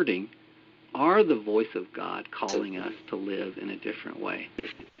hurting are the voice of God calling us to live in a different way.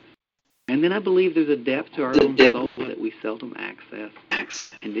 And then I believe there's a depth to our own soul that we seldom access.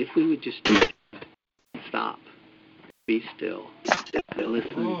 And if we would just stop, be still, and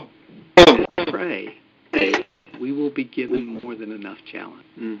listen, and pray, we will be given more than enough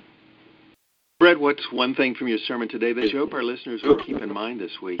challenge. Brett, what's one thing from your sermon today that you hope our listeners will keep in mind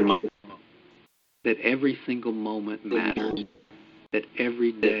this week? That every single moment matters, that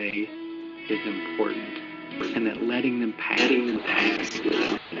every day is important, and that letting them pass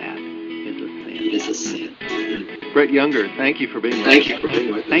without that is a sin. Brett Younger, thank you for being with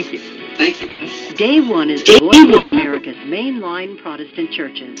us. Thank you. Day One is the voice of America's mainline Protestant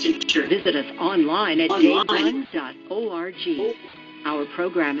churches. Visit us online at day1.org. Our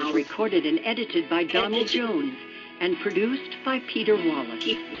program is recorded and edited by Donald Jones and produced by Peter Wallace.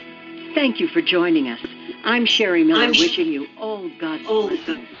 Thank you for joining us. I'm Sherry Miller, wishing you all God's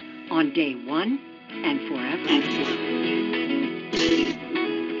blessings on Day One and forever.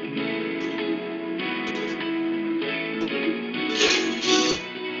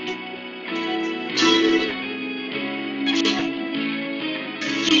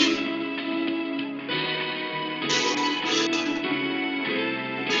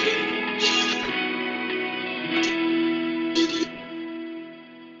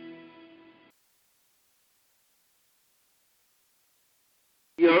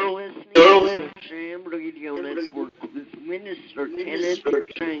 You're listening to Sam Radio Network with Minister Kenneth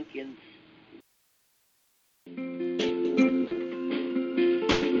Jenkins.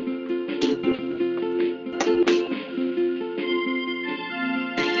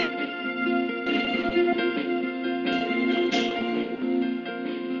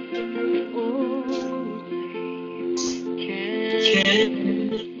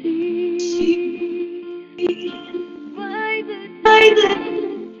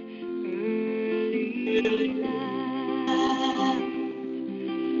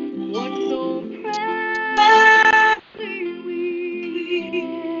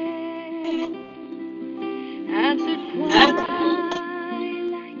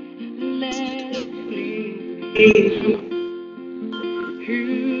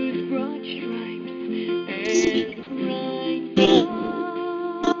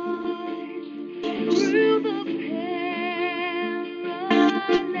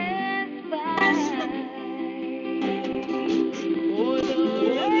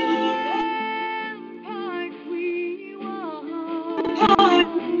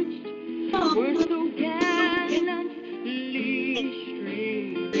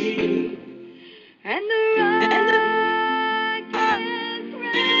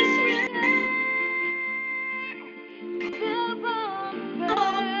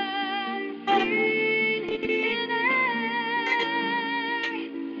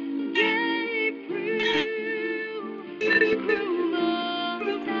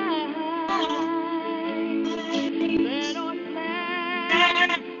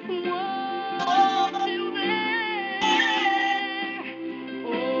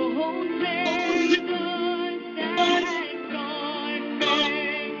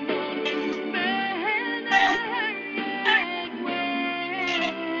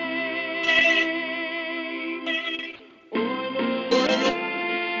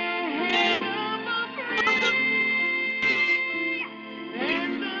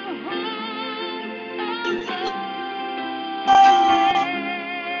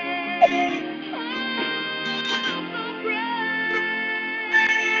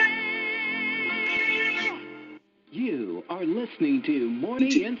 to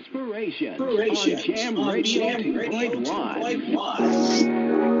Morning Inspiration on Jam Radio 2.1.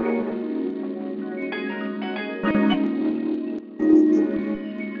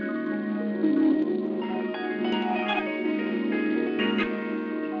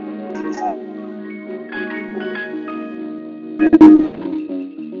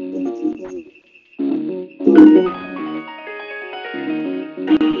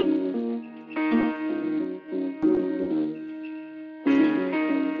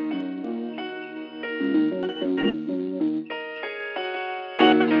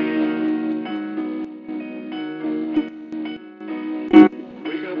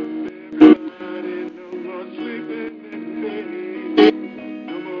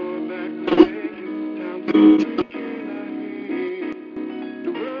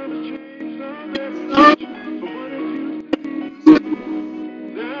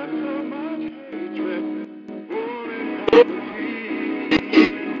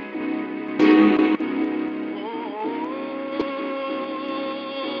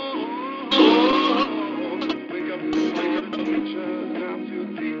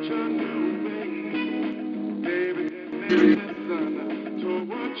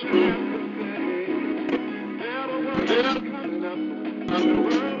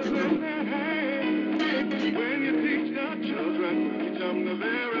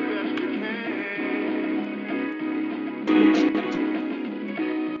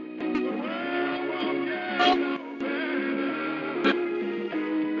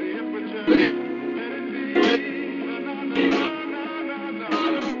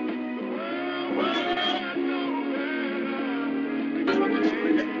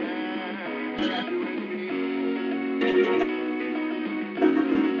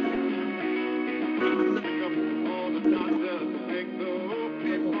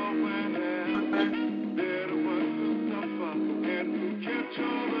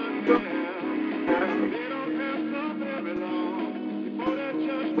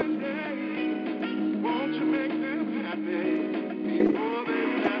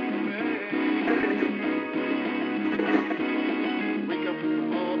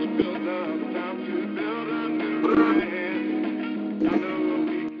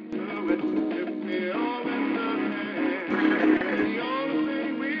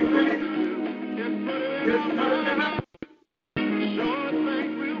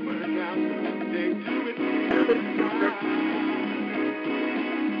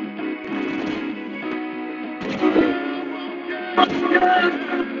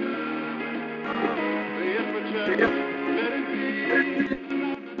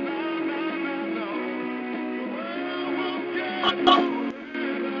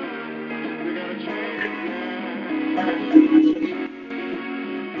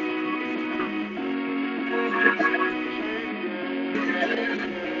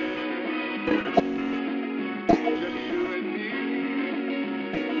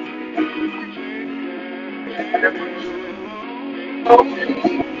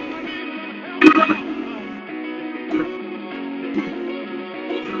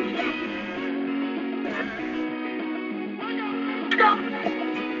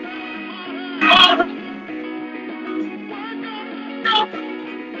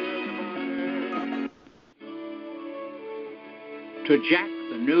 To Jack,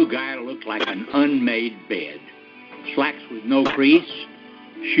 the new guy looked like an unmade bed. Slacks with no crease,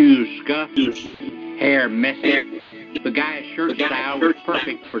 shoes scuffed, hair messy. The guy's shirt style was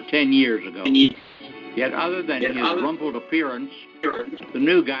perfect for 10 years ago. Yet other than his rumpled appearance, the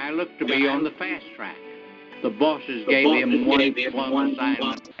new guy looked to be on the fast track. The bosses gave him one plum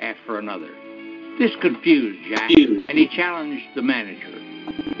assignment after another. This confused Jack, and he challenged the manager.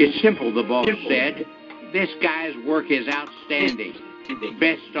 It's simple, the boss said. This guy's work is outstanding.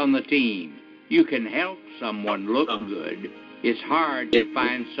 Best on the team. You can help someone look good. It's hard to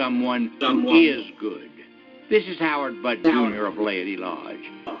find someone who is good. This is Howard Budd Jr. of Laity Lodge.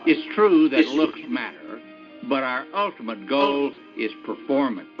 It's true that looks matter, but our ultimate goal is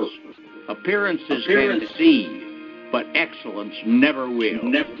performance. Appearances can deceive, but excellence never will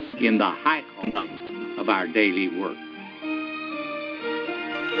in the high calling of our daily work.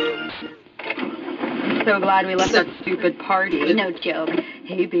 So glad we left that stupid party. No joke.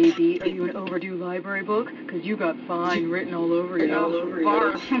 Hey, baby, are you an overdue library book? Because you got fine written all over you.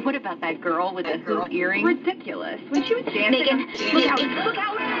 Barb, what about that girl with the hoop earring? Ridiculous. When she was dancing... Megan, look out. Look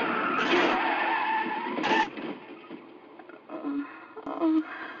out.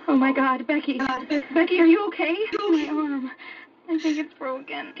 Oh, my God, Becky. Becky, are you okay? My arm. I think it's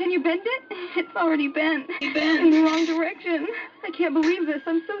broken. Can you bend it? It's already bent. In the wrong direction. I can't believe this.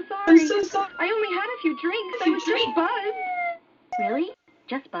 I'm so sorry. I only had a few drinks. I was just buzzed. Really?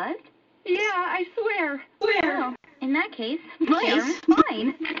 Just buzzed? Yeah, I swear. Well, in that case, my arm is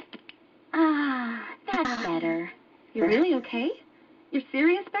fine. Ah, that's better. You're really okay? You're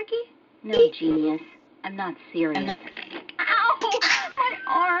serious, Becky? No, genius. I'm not serious. Ow! My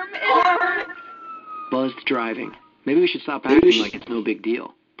arm, it hurts. Buzzed driving. Maybe we should stop acting like it's no big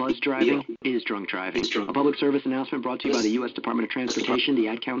deal. Buzzed driving is drunk driving. A public service announcement brought to you by the U.S. Department of Transportation, the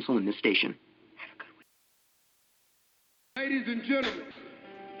Ad Council, and this station. Ladies and gentlemen,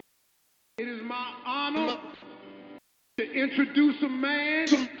 it is my honor to introduce a man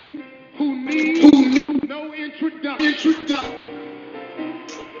who needs no introduction.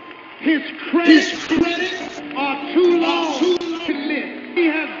 His credits are too long to list. He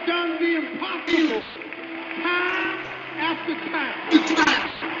has done the impossible time after time.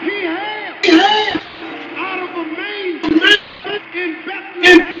 He has out of a manger in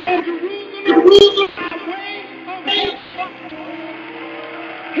Bethlehem, Jerusalem, by way of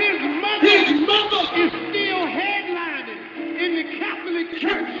his mother is still headlining in the Catholic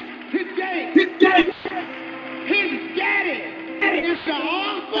Church today. His daddy is the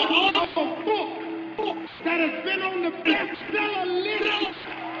author of a book that has been on the bestseller list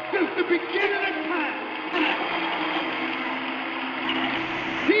since the beginning of time.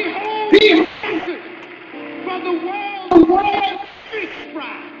 He holds the record for the world's fish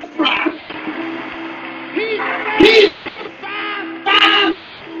fry. He fed 5,000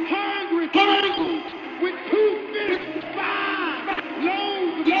 hungry people with 2 fish, 5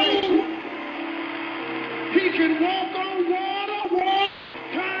 loaves of food. He can walk on water,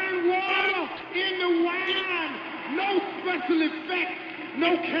 turn water into wine. No special effects, no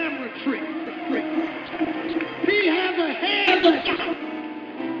camera tricks. He has a head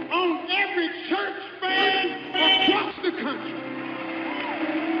on every church fan across the country.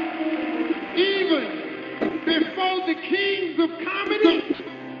 Even before the kings of comedy,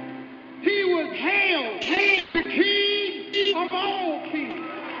 he was hailed the king of all kings,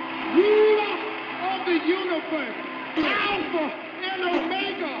 ruler of the universe, Alpha and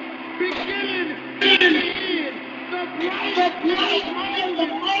Omega, beginning and end, the bright light of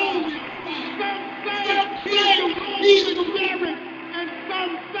Moses. Some say he's the Spirit, and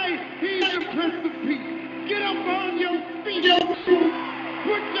some say he's the Prince of Peace. Get up on your feet,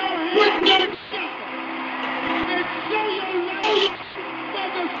 put your hands together, and show your love for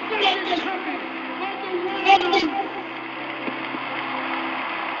the second coming of the world.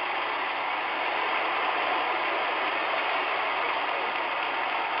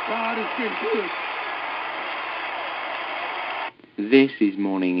 God has been good. This is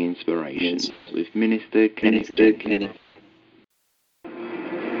Morning Inspiration with Minister Kenneth.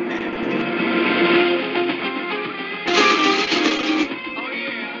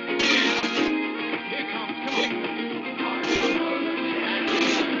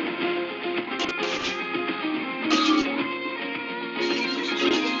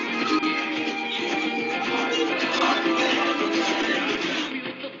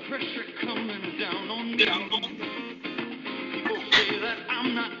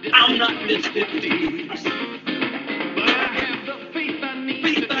 I'm not misdeceived, but I have the faith I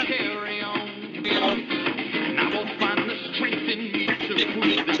need to carry on, and I will find the strength in me to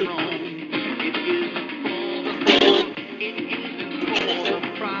prove it wrong. It isn't for the gold, it isn't for the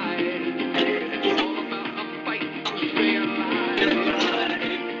pride. It's all about a fight to stay alive,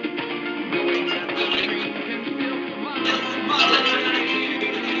 knowing that the dream can still smile.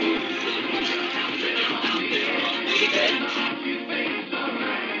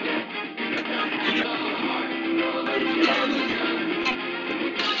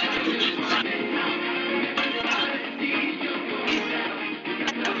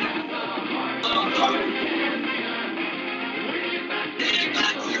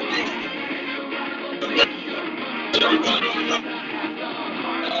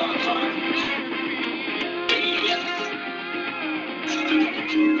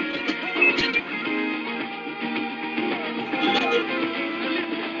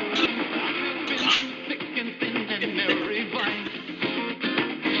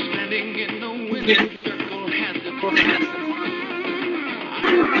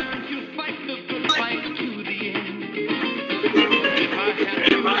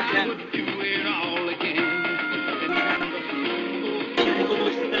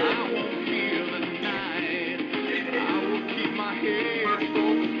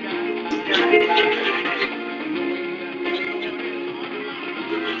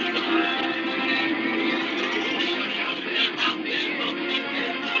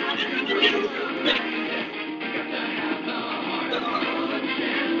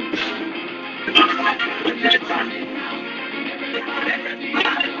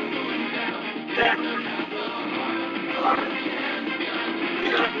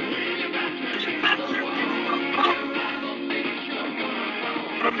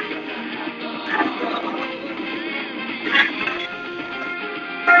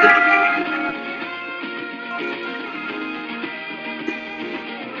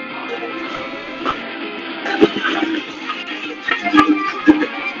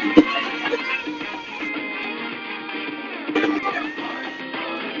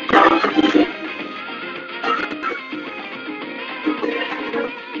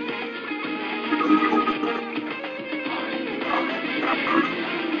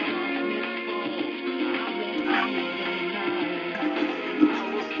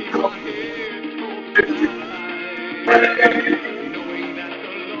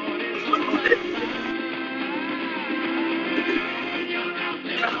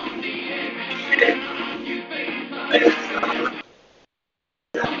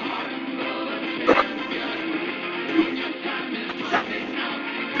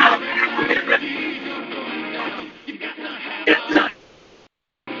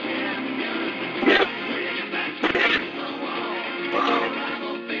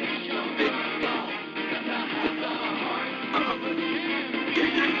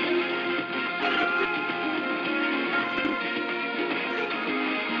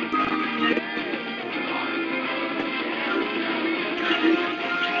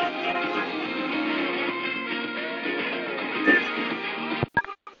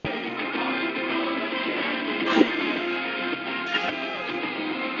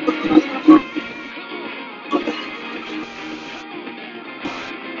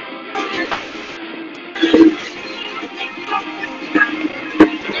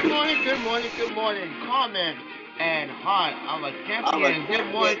 Good morning, Carmen and Hart, our champion.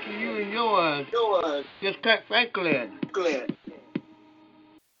 Good morning to you and yours. Just Kirk Franklin.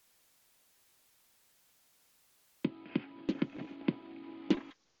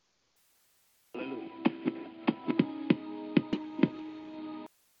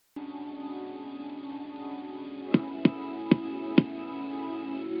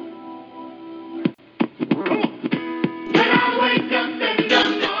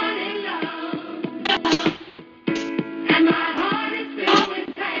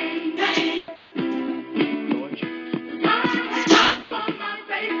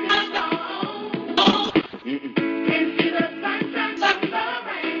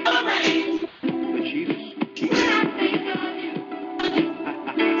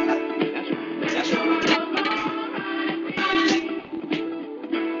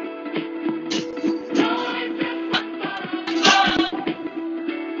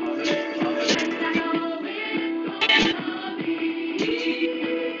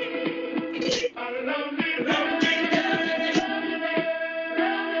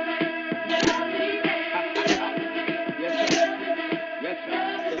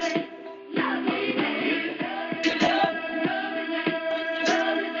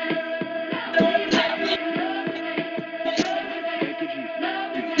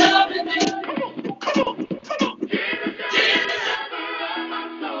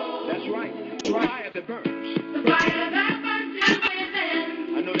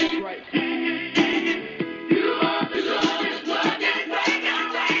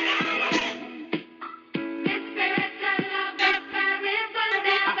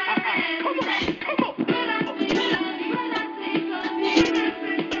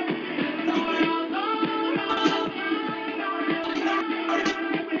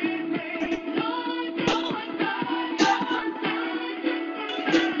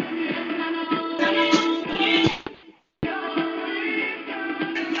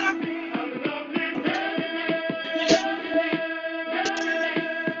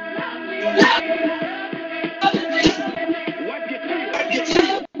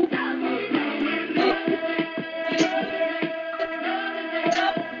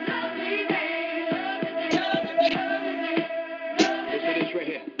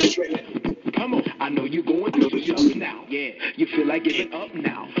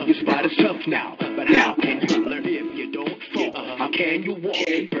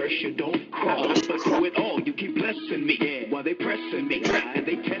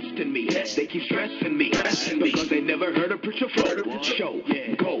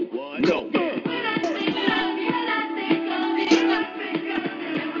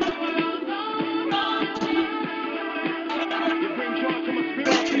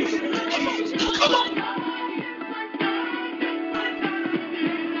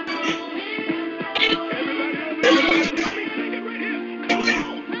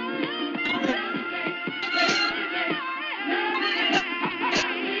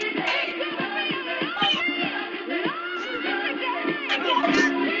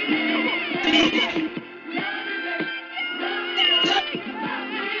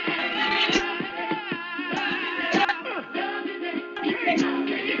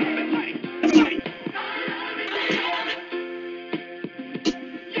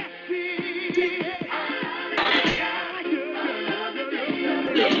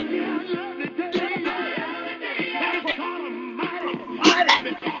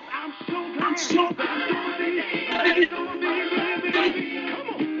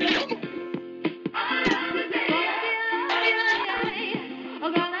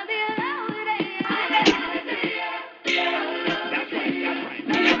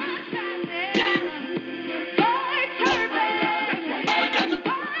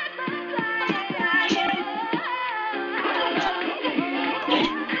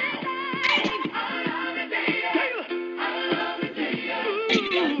 Thank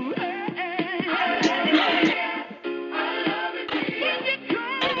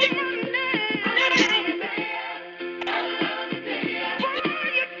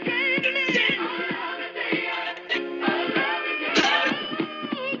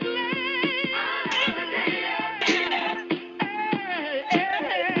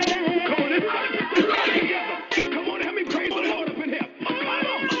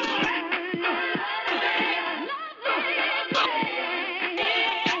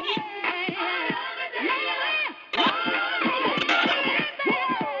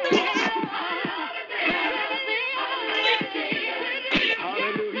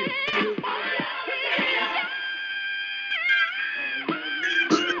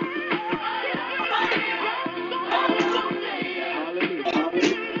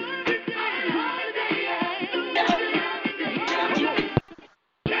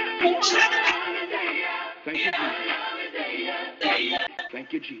you, Jesus.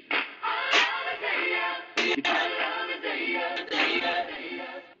 Thank you, Jesus.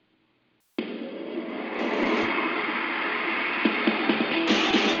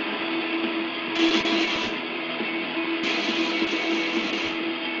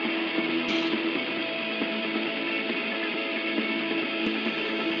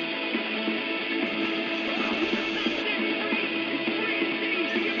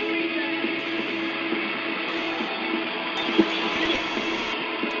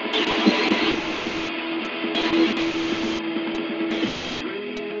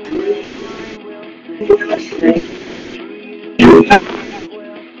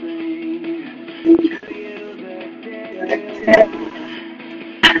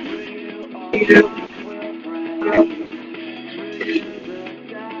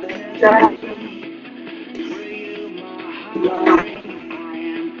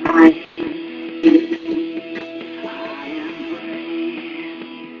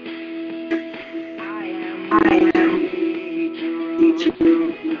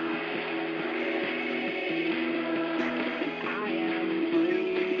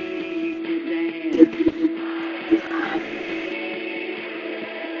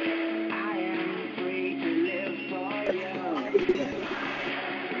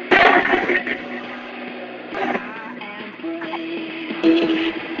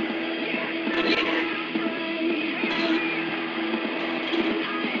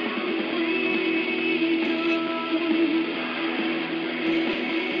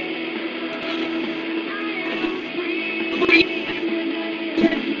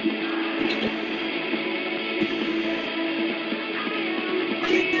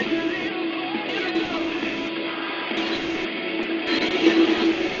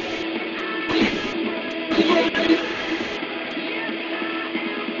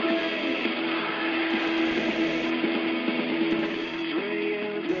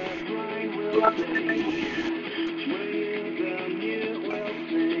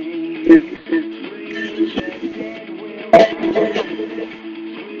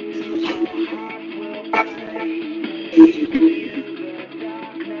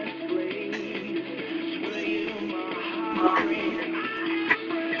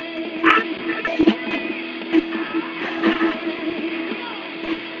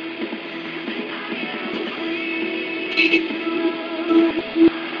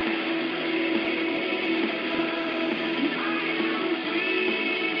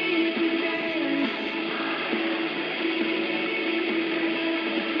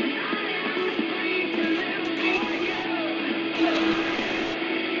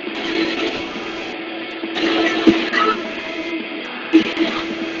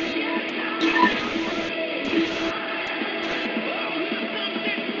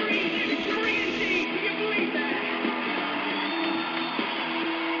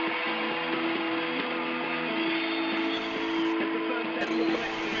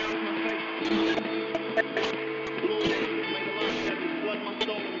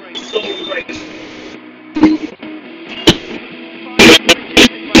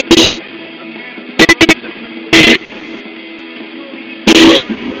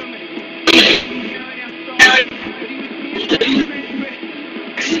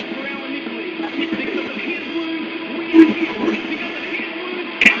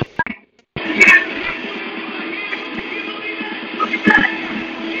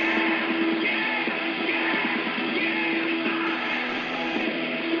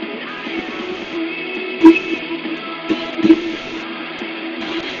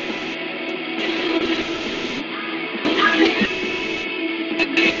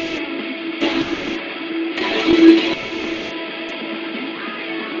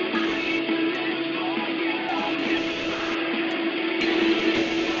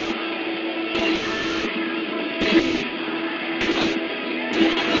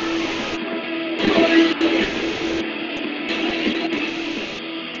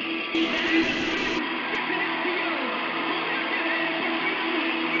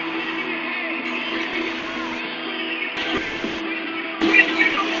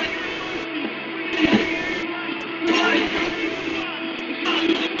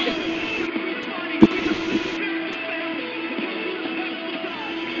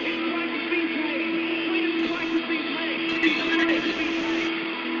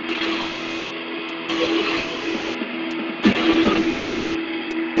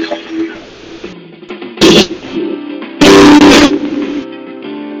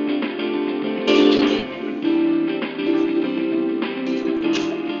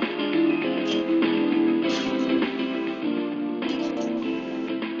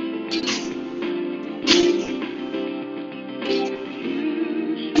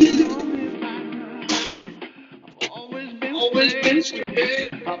 ministry.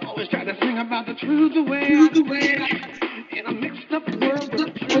 I've always tried to sing about the truth the way I think. In a mixed up world where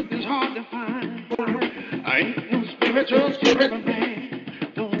the truth is hard to find. I ain't no spiritual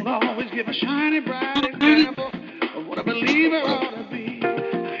superman. Don't always give a shiny, bright example of what a believer ought to be. I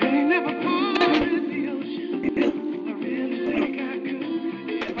ain't never parted the ocean. I really think I could.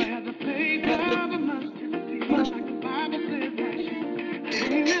 If I had the faith of a mustard seed, like the Bible says I should. I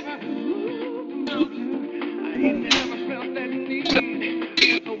ain't never moved a mountain. I ain't never felt that need.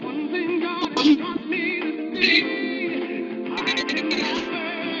 But the one thing God has taught me to see, I can obey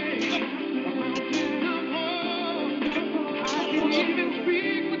a mountain of hope. I can even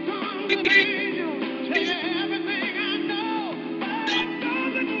speak with tongues of angels, tell you everything I know. But it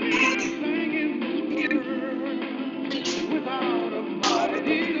doesn't mean a thing in this world without a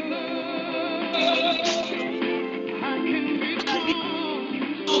mighty love. I can be strong,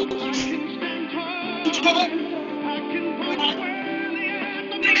 I can stand tall, I can point squarely at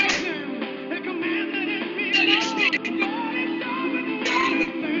the mountain and command that it be gone. But it doesn't mean a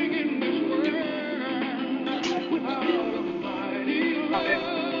thing in this world without a mighty love.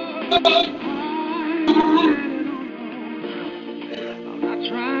 I'm not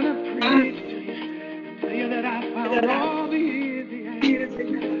trying to preach to you and tell you that I found all the easy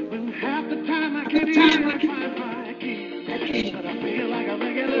answers. When half the time I can't even find my keys, but I feel like a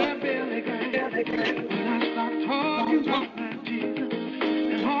regular Billy Graham when I start talking about my Jesus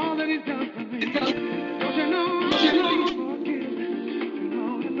and all that He's done for me. Don't you know I'm forgiven and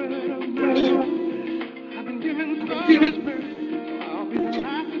all the hurt of my life. I've been given so much mercy, so I'll be the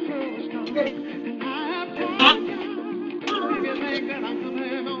last to throw a stone. And I have tried, maybe you think that I'm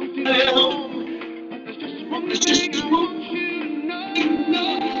coming on too long, but there's just one thing I want you to know.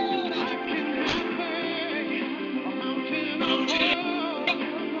 I can have faith, a mountain of hope.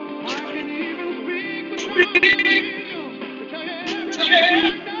 I can even speak with tongues of angels to tell you everything I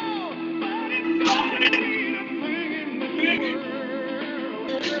know. But it doesn't mean a thing in this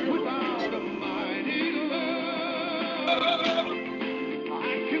world without a mighty love. I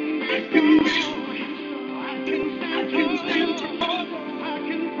can be strong, I can stand tall, I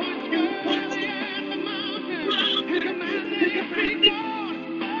can point squarely at the mountain and command that it be gone.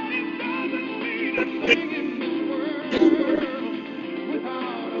 But it doesn't mean a thing in this world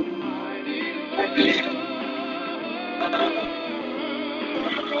without a mighty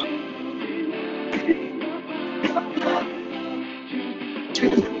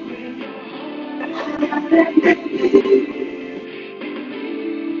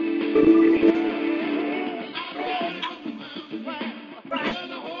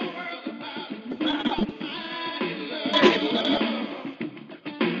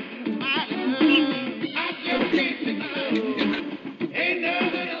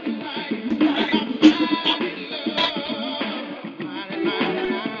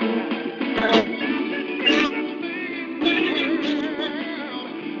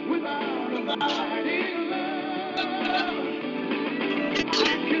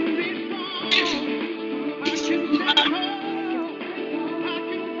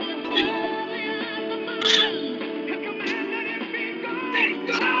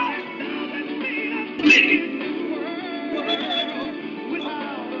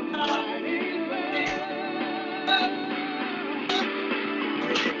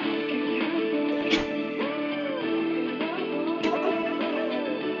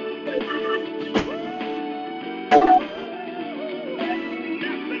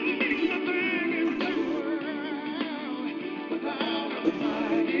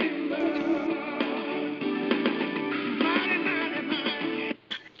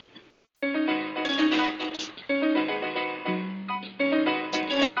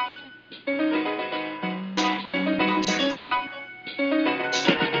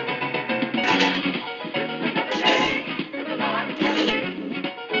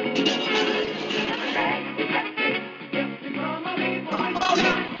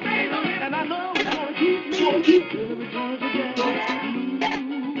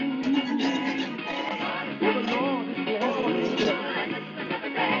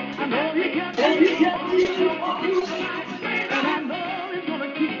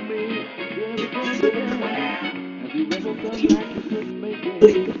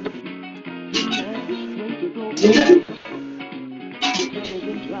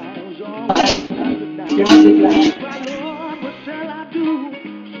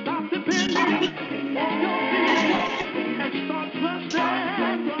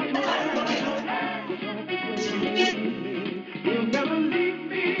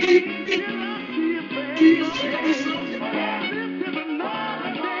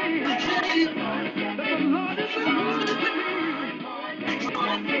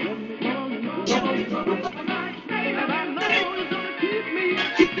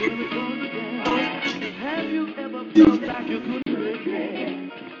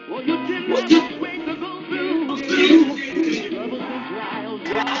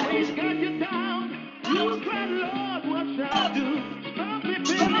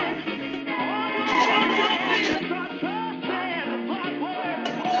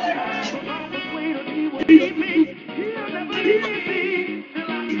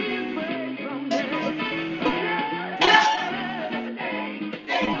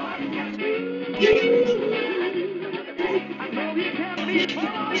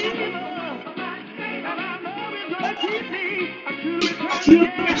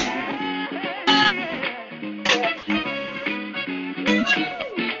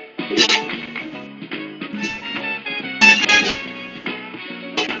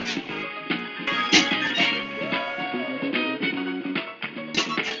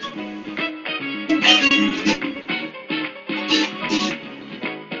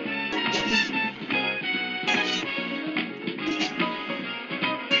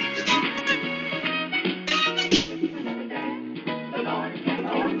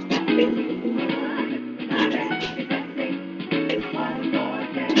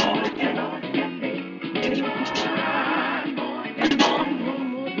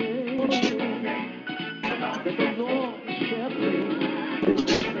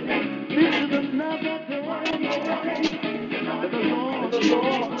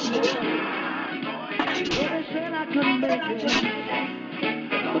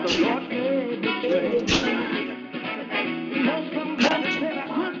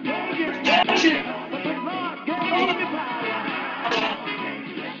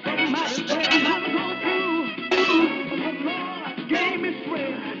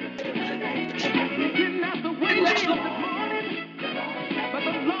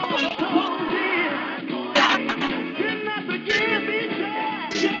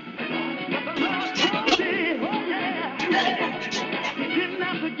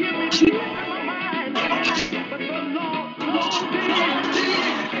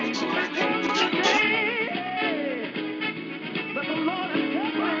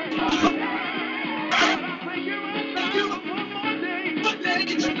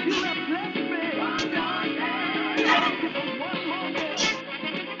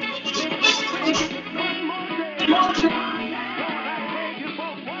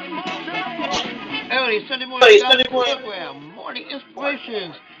Sunday morning program, Morning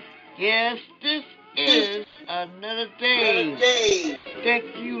Inspirations. Yes, this is another day.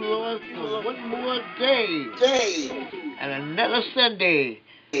 Thank you, Lord, for one more day and another Sunday.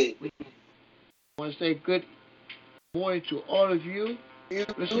 We want to say good morning to all of you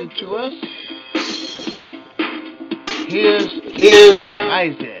listening to us. Here's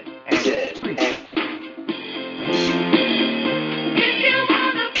Isaac and Priest.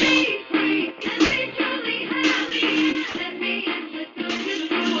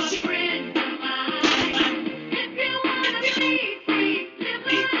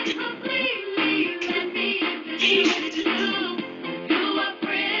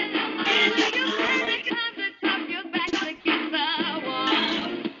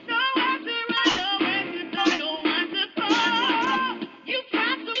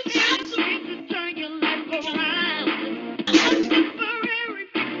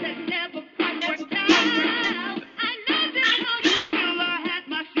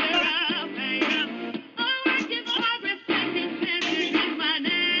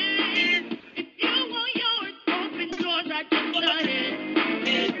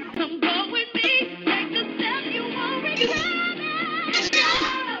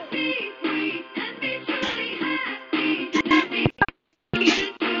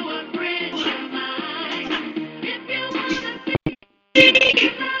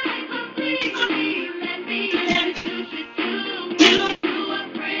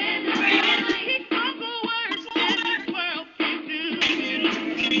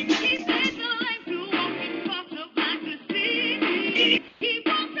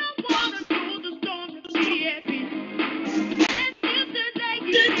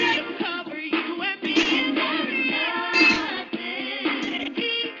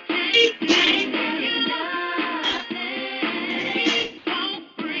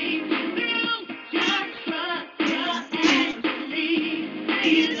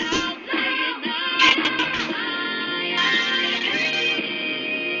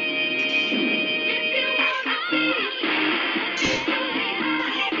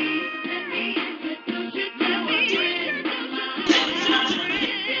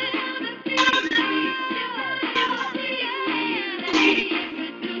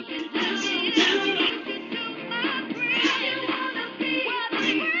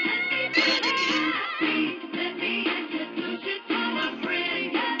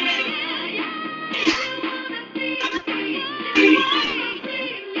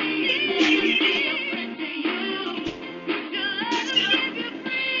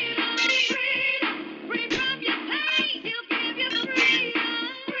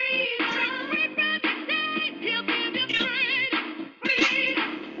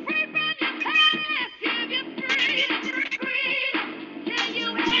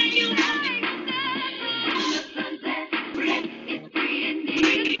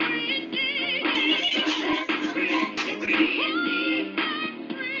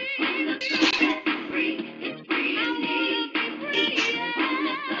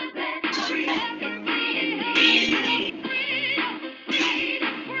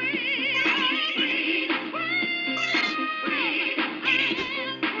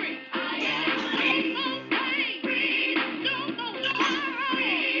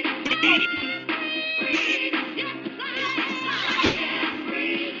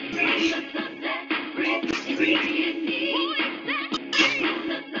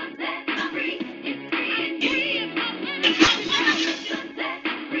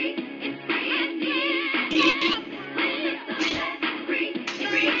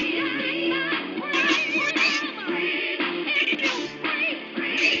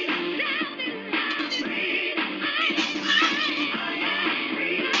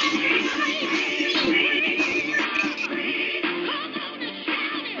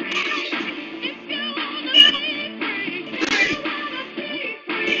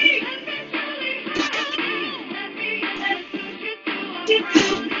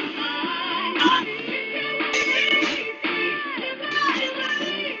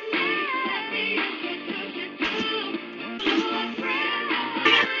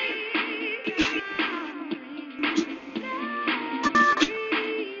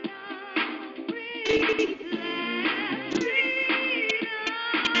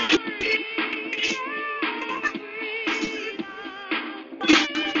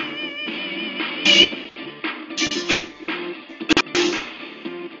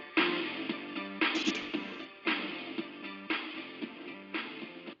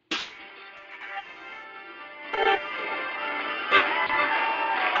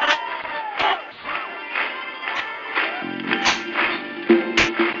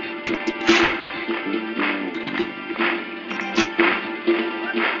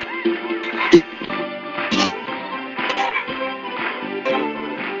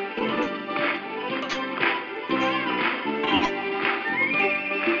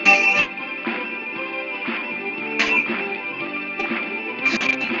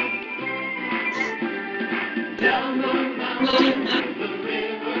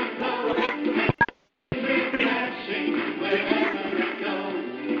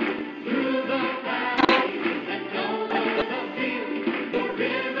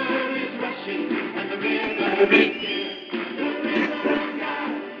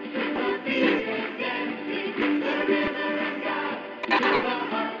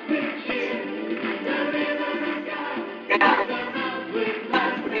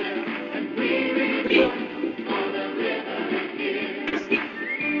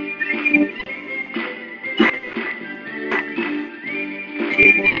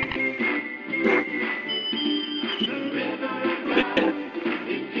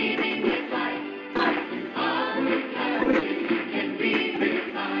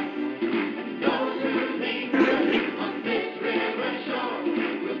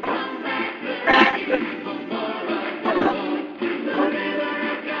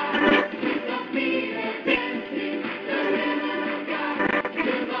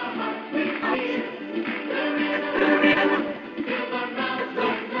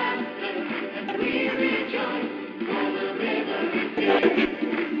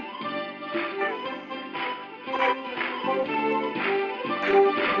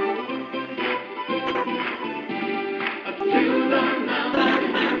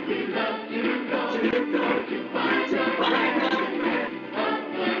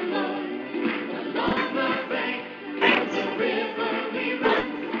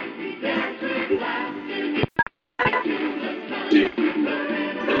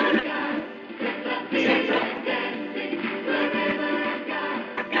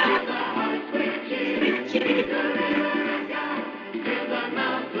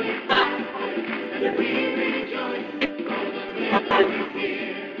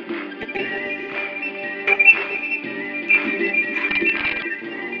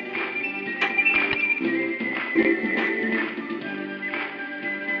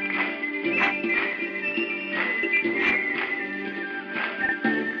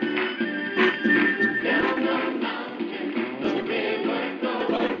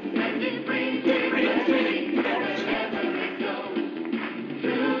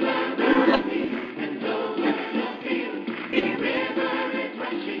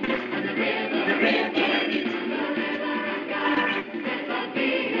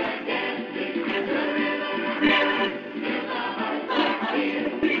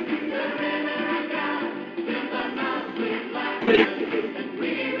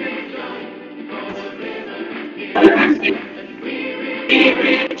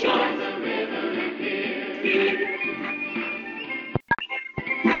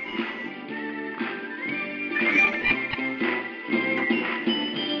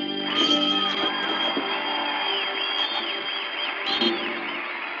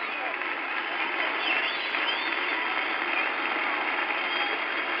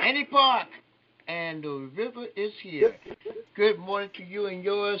 Annie Park, and the river is here. Good morning to you and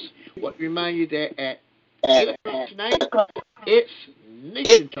yours. What remind you that at 8 o'clock tonight, it's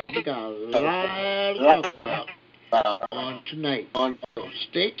Nation Talk. We got a lot to talk about on tonight. So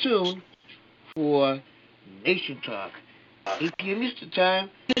stay tuned for Nation Talk. 8 p.m. Eastern Time,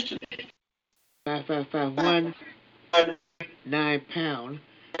 5551 £9.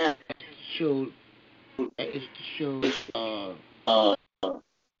 That is the show's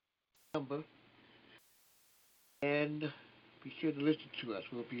number. And be sure to listen to us.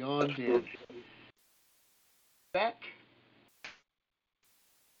 We'll be on then. Back.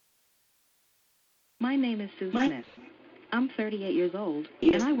 My name is Sue Smith. I'm 38 years old,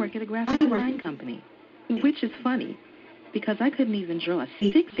 and I work at a graphic design company, which is funny, because I couldn't even draw a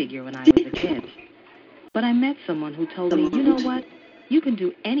stick figure when I was a kid. But I met someone who told me, you know what? You can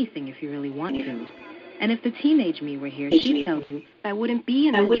do anything if you really want to. And if the teenage me were here, she'd tell you I wouldn't be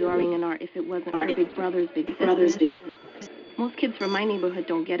in the drawing and art if it wasn't for Big Brothers, Big Sisters. Most kids from my neighborhood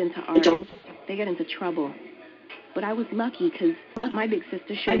don't get into art. They get into trouble. But I was lucky because my big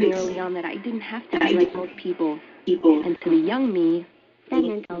sister showed me early on that I didn't have to be like most people. And to the young me, that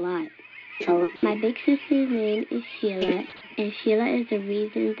meant a lot. My big sister's name is Sheila, and Sheila is the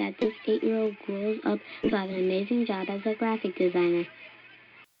reason that this 8-year-old grows up to have an amazing job as a graphic designer.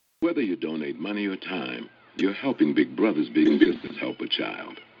 Whether you donate money or time, you're helping Big Brothers Big Sisters help a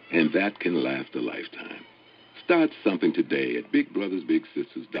child, and that can last a lifetime. Start something today at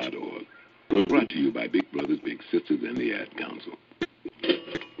BigBrothersBigSisters.org. Brought to you by Big Brothers Big Sisters and the Ad Council.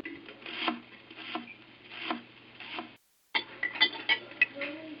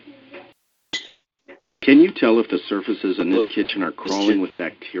 Can you tell if the surfaces in this kitchen are crawling with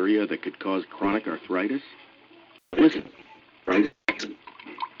bacteria that could cause chronic arthritis? Listen.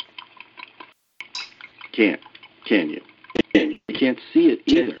 Can't, can you? can't see it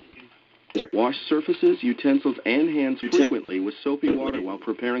either. Wash surfaces, utensils, and hands frequently with soapy water while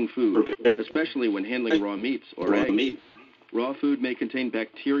preparing food, especially when handling raw meats or eggs. Raw food may contain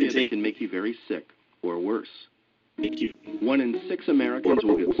bacteria that can make you very sick, or worse. 1 in 6 Americans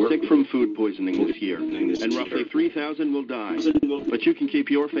will get sick from food poisoning this year, and roughly 3,000 will die. But you can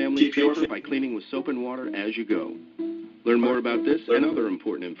keep your family safer by cleaning with soap and water as you go. Learn more about this and other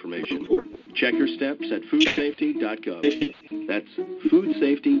important information. Check your steps at foodsafety.gov. That's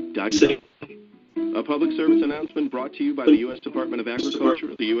foodsafety.gov. A public service announcement brought to you by the U.S. Department of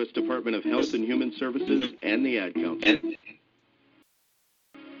Agriculture, the U.S. Department of Health and Human Services, and the Ad Council.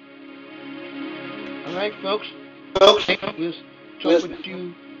 All right, folks. We'll talk with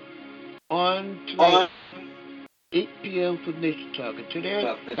you on tonight, 8 p.m. for Nation Talk. Until then,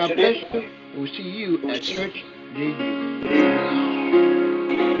 God bless you, and we'll see you at church near you.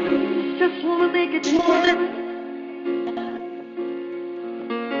 Just wanna make it fun.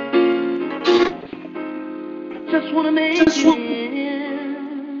 Just wanna make it.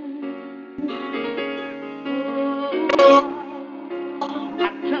 Oh, I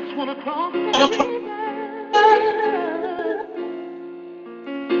just wanna cross the river.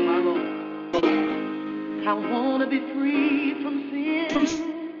 My Lord, I wanna be free from sin.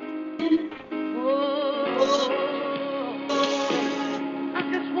 I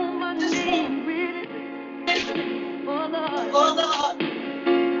just want my name written. Oh Lord,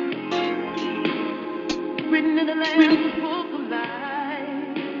 written in the Lamb's Book of Life.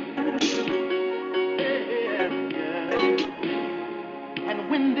 Yeah. And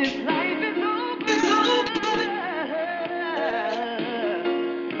when this life is over,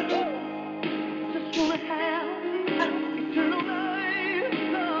 just wanna have eternal life,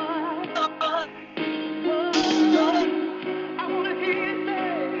 Lord. I wanna hear you say,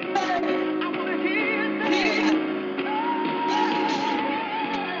 I wanna hear you say,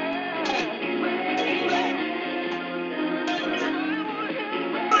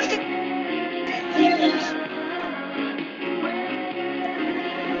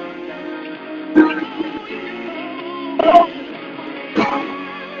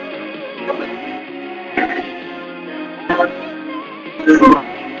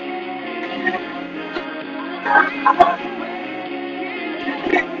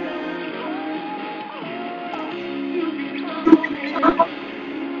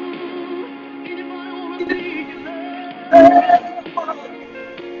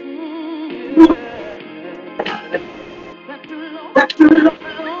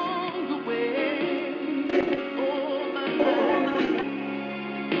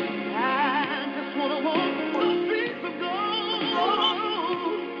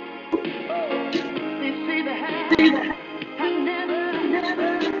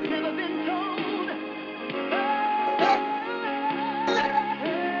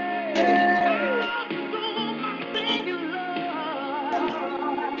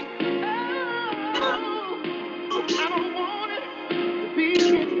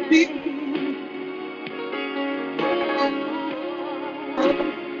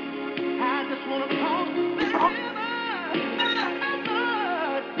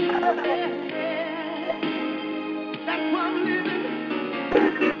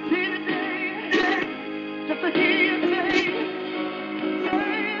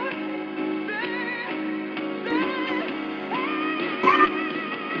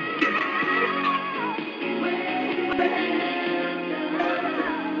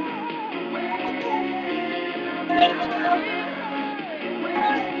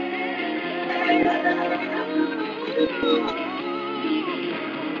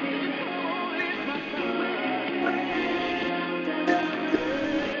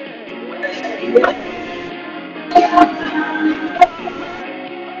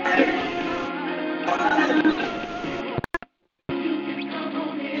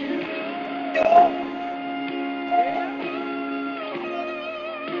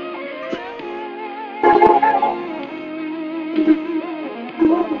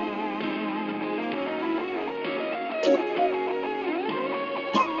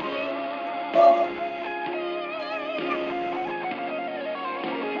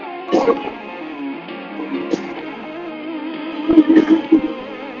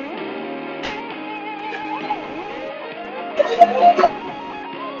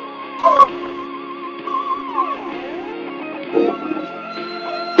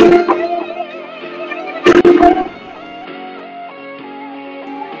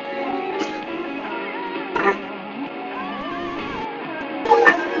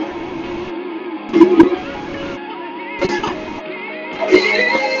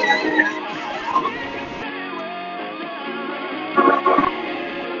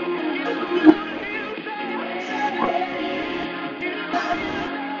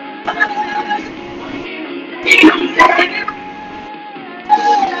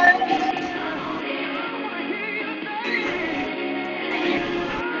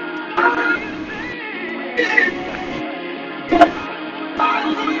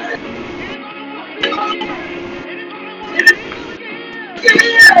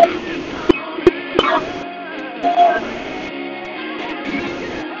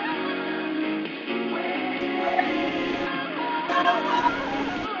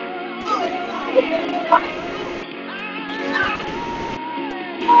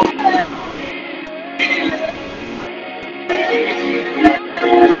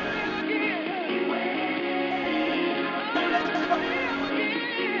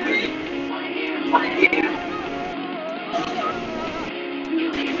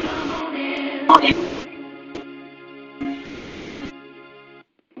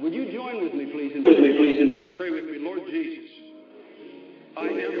 Would you join with me, please, and pray with me? Lord Jesus, I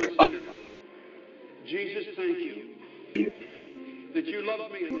am a sinner. Jesus, thank you that you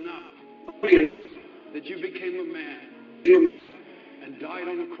loved me enough, that you became a man and died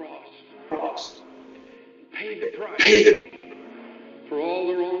on the cross, paid the price for all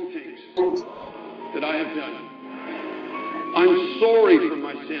the wrong things that I have done. I'm sorry for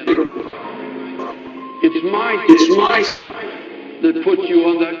my sin. It's my sin that put you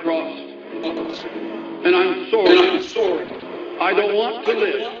on that cross. And I'm sorry. I don't want to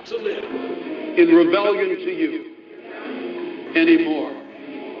live in rebellion to you anymore.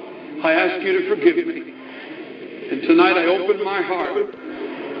 I ask you to forgive me. And tonight I open my heart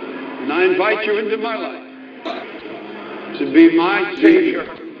and I invite you into my life to be my Savior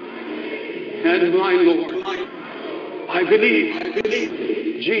and my Lord. I believe,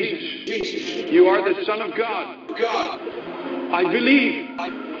 Jesus, you are the Son of God. I believe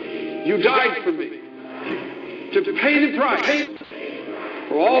you died for me to pay the price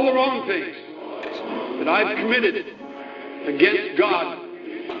for all the wrong things that I've committed against God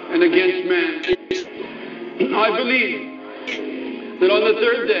and against man. I believe that on the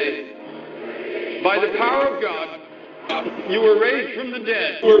third day, by the power of God, you were raised from the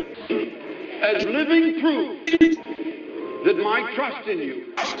dead as living proof that my trust in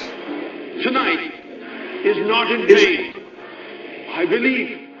you tonight is not in vain. I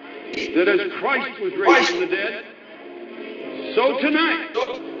believe that as Christ was raised from the dead, so tonight,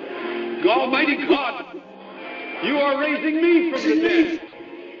 Almighty God, you are raising me from the dead,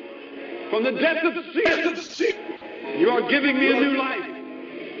 from the death of sin. You are giving me a new life,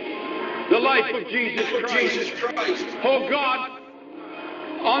 the life of Jesus Christ. Oh God,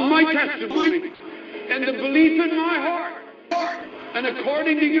 on my testimony and the belief in my heart, and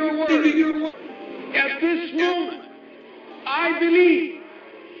according to your word, at this moment, I believe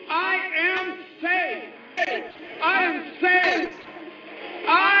I am saved. I am saved.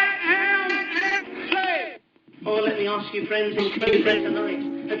 I am saved. Oh, let me ask you, friends, in closing tonight,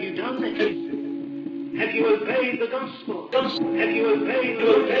 have you done this? Have you obeyed the gospel? Have you obeyed the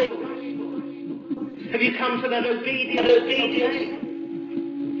gospel? Have you come to that obedience of faith?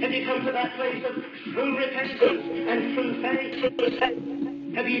 Have you come to that place of true repentance and true faith?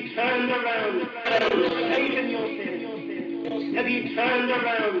 Have you turned around and forsaken your sin? Have you turned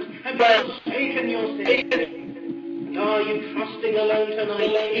around and forsaken your sin? And are you trusting alone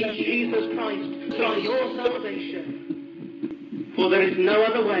tonight in Jesus Christ for your salvation? For there is no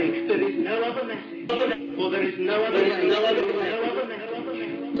other way, there is no other message, for there is no other way, there is no other message.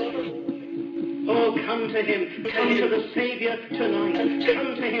 Oh, come to him. Come to the Savior tonight.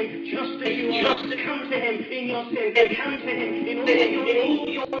 Come to him just as you are. Come to him in your sin. Come to him in all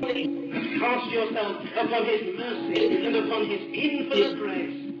your needs. Cast yourself upon his mercy and upon his infinite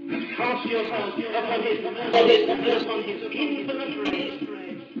grace. Cast yourself upon his mercy and upon his infinite grace.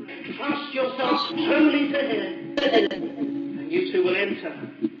 Trust yourself wholly to him. And you too will enter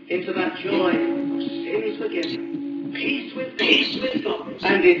into that joy of sins forgiven. Peace with God,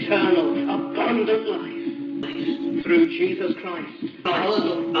 and eternal, abundant life through Jesus Christ, our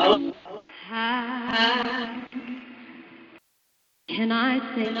Lord. How can I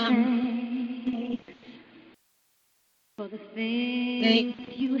say thanks for the things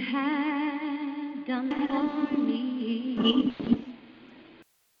you have done for me?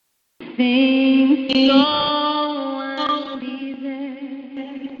 Things so undeserved.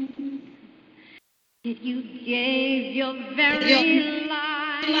 That you gave your very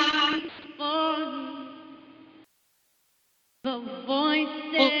life for me. The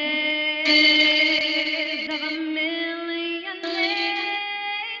voices of a million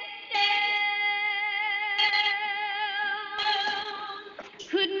angels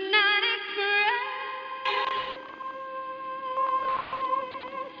could not express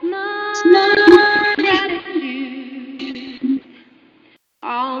my gratitude.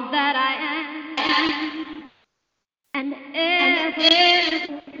 All that I am and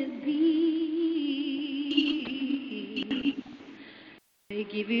ever to be, they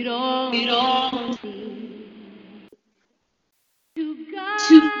give it all to thee. To God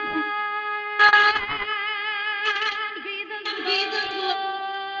be the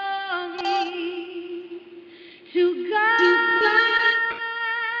glory. To God be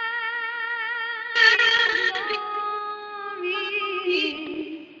the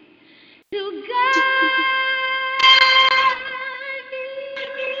glory.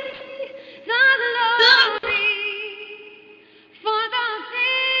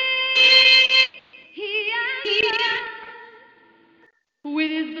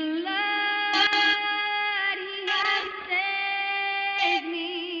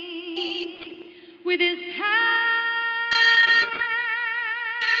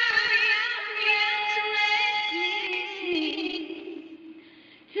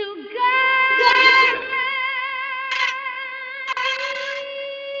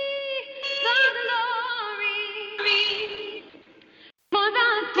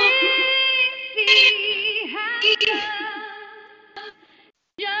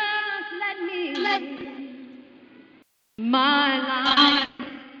 my life.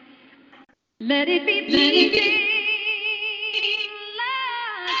 Let it be pleasing,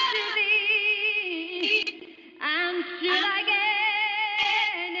 love to thee. And should I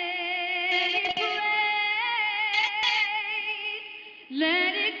gain any praise,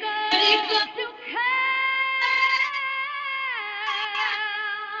 let it go to Calvary.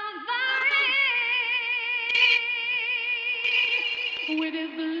 With his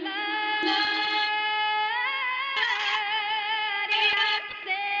blood he has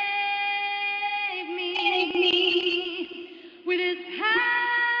saved me. With his hand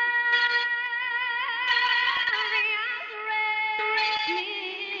he has raised me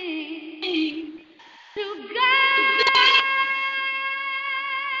to God.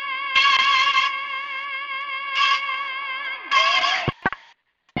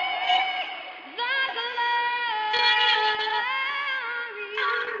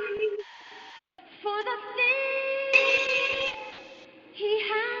 For the things he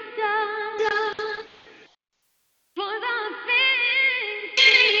has done, for the things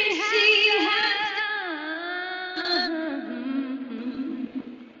he has done,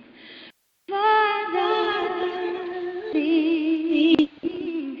 for the things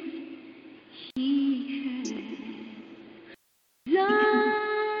he has done.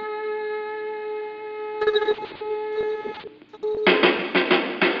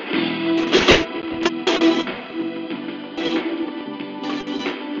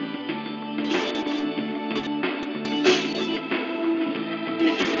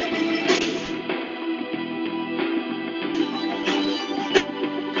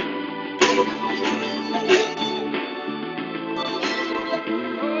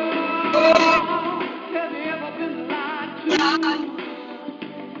 Have you ever been lied to?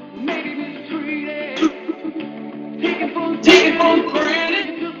 Maybe mistreated, taken for granted,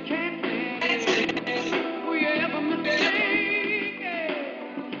 you just can't stand it. Were you ever mistaken?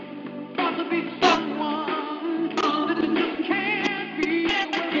 Thought to be someone that you just can't be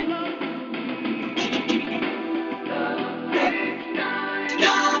with love.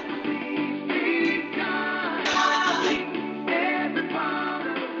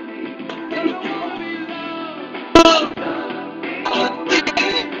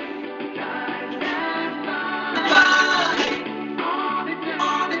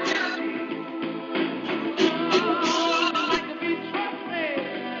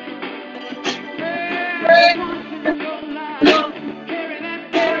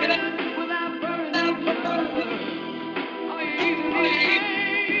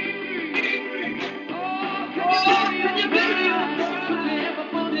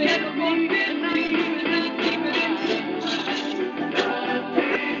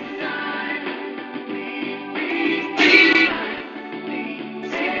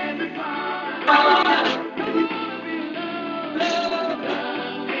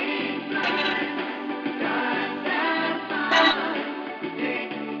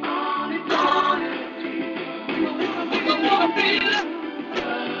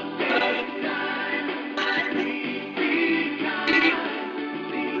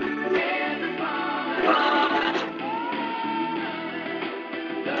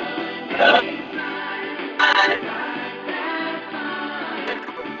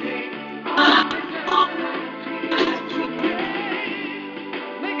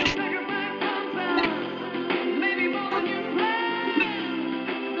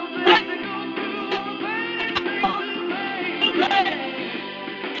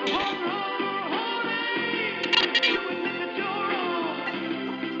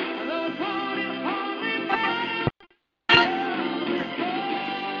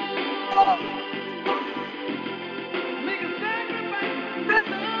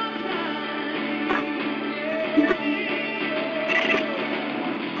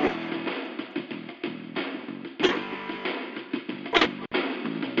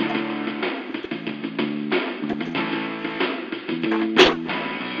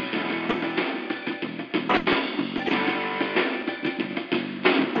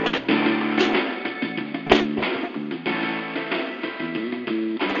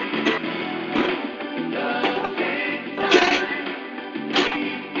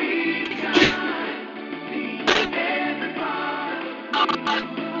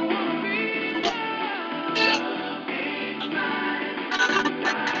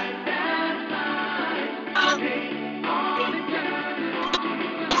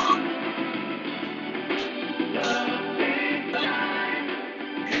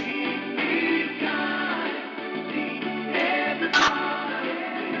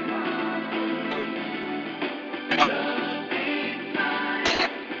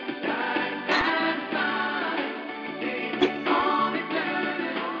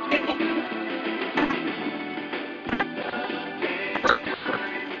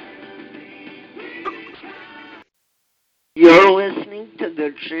 the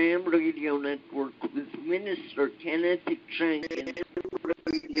Jam Radio Network with Minister Kenneth Jenkins.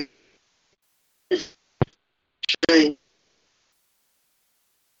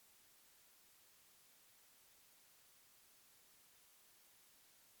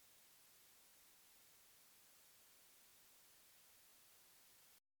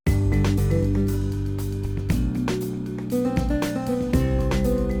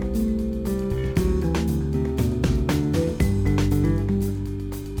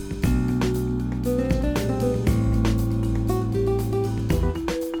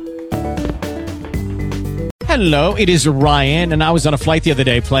 Hello, it is Ryan, and I was on a flight the other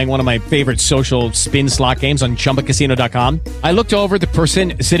day playing one of my favorite social spin slot games on ChumbaCasino.com. I looked over at the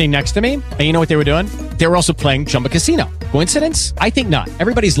person sitting next to me, and you know what they were doing? They were also playing Chumba Casino. Coincidence? I think not.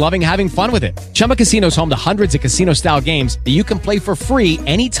 Everybody's loving having fun with it. Chumba Casino is home to hundreds of casino-style games that you can play for free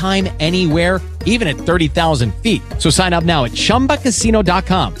anytime, anywhere, even at 30,000 feet. So sign up now at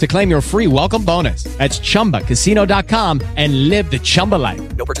ChumbaCasino.com to claim your free welcome bonus. That's ChumbaCasino.com and live the Chumba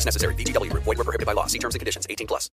life. No purchase necessary. VGW. Void where prohibited by law. See terms and conditions. 18+.